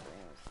watches my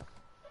streams.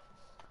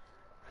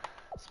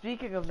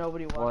 Speaking of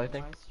nobody Well, I watching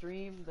think- my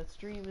stream, the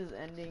stream is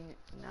ending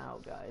now,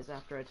 guys,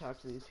 after I talk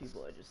to these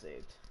people I just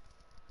saved.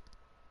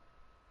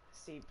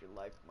 Saved your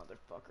life,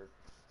 motherfucker.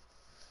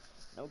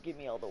 Now give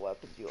me all the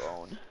weapons you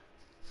own,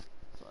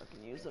 so I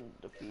can use them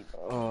to defeat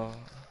Oh,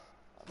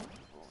 other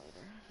people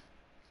later.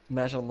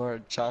 imagine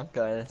Lord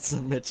Chanka as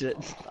a midget.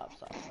 Oh, stop,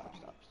 stop, stop,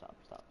 stop, stop,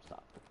 stop,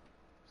 stop.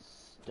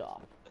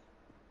 Stop.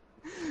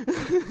 You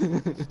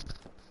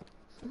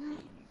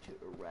need to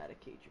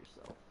eradicate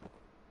yourself.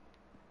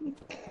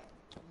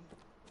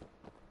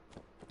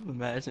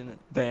 Imagine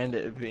a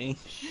bandit being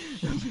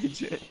a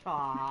midget.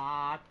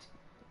 Shot.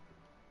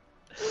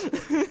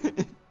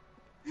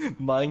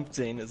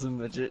 Montane is a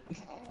midget.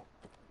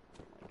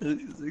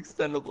 His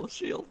extendable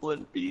shield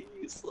wouldn't be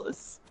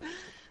useless.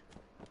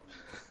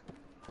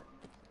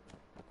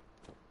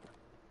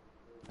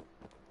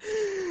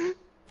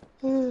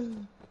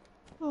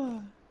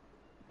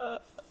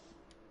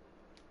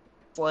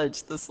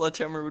 Sledge, the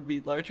sledgehammer would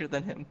be larger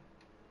than him.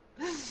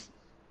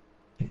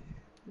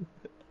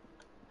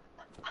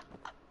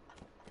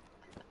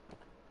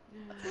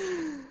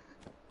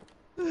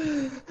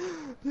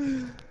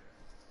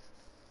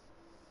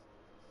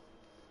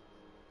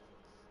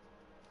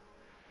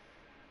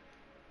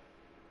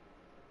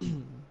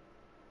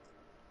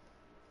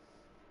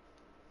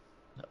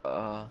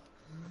 uh,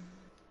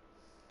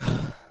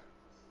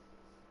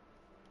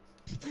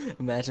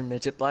 Imagine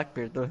midget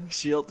Blackbeard, the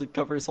shield that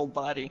covers his whole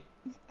body.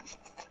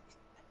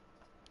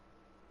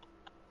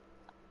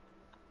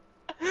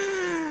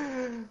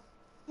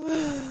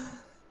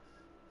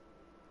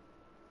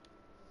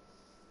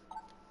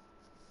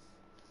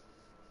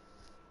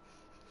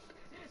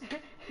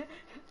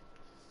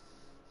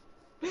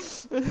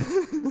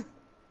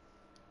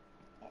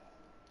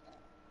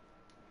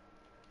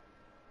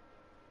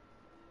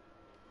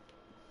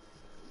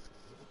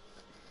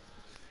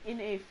 In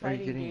a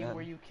fighting game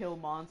where you kill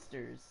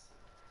monsters,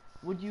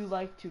 would you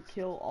like to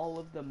kill all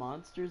of the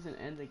monsters and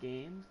end the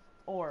game?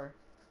 Or,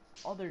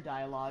 other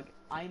dialogue,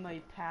 I'm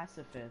a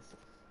pacifist,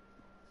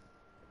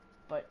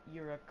 but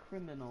you're a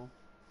criminal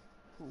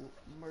who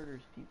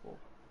murders people.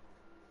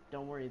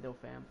 Don't worry though,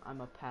 fam,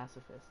 I'm a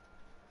pacifist.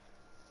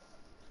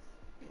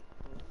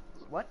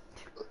 What?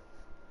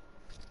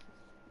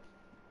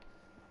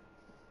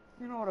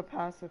 You know what a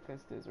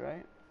pacifist is,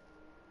 right?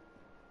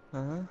 Huh?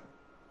 Do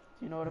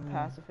you know what a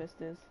pacifist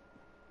is?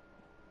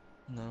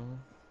 No.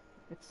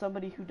 It's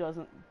somebody who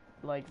doesn't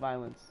like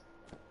violence.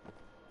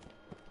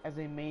 As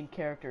a main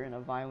character in a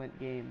violent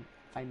game,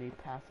 I'm a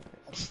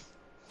pacifist.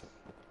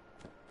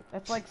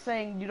 That's like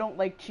saying you don't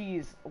like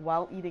cheese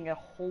while eating a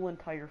whole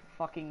entire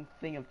fucking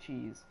thing of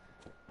cheese.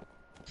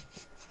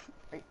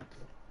 Are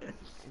you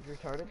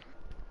retarded?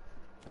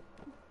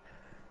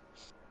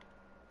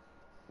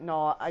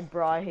 No,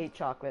 bro, I hate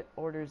chocolate.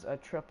 Orders a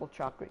triple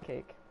chocolate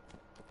cake.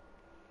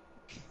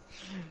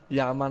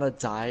 Yeah, I'm on a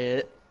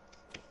diet.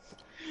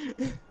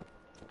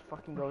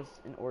 Fucking goes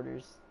and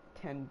orders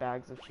 10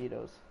 bags of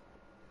Cheetos.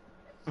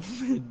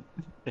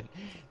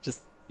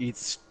 Just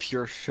eats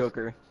pure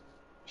sugar.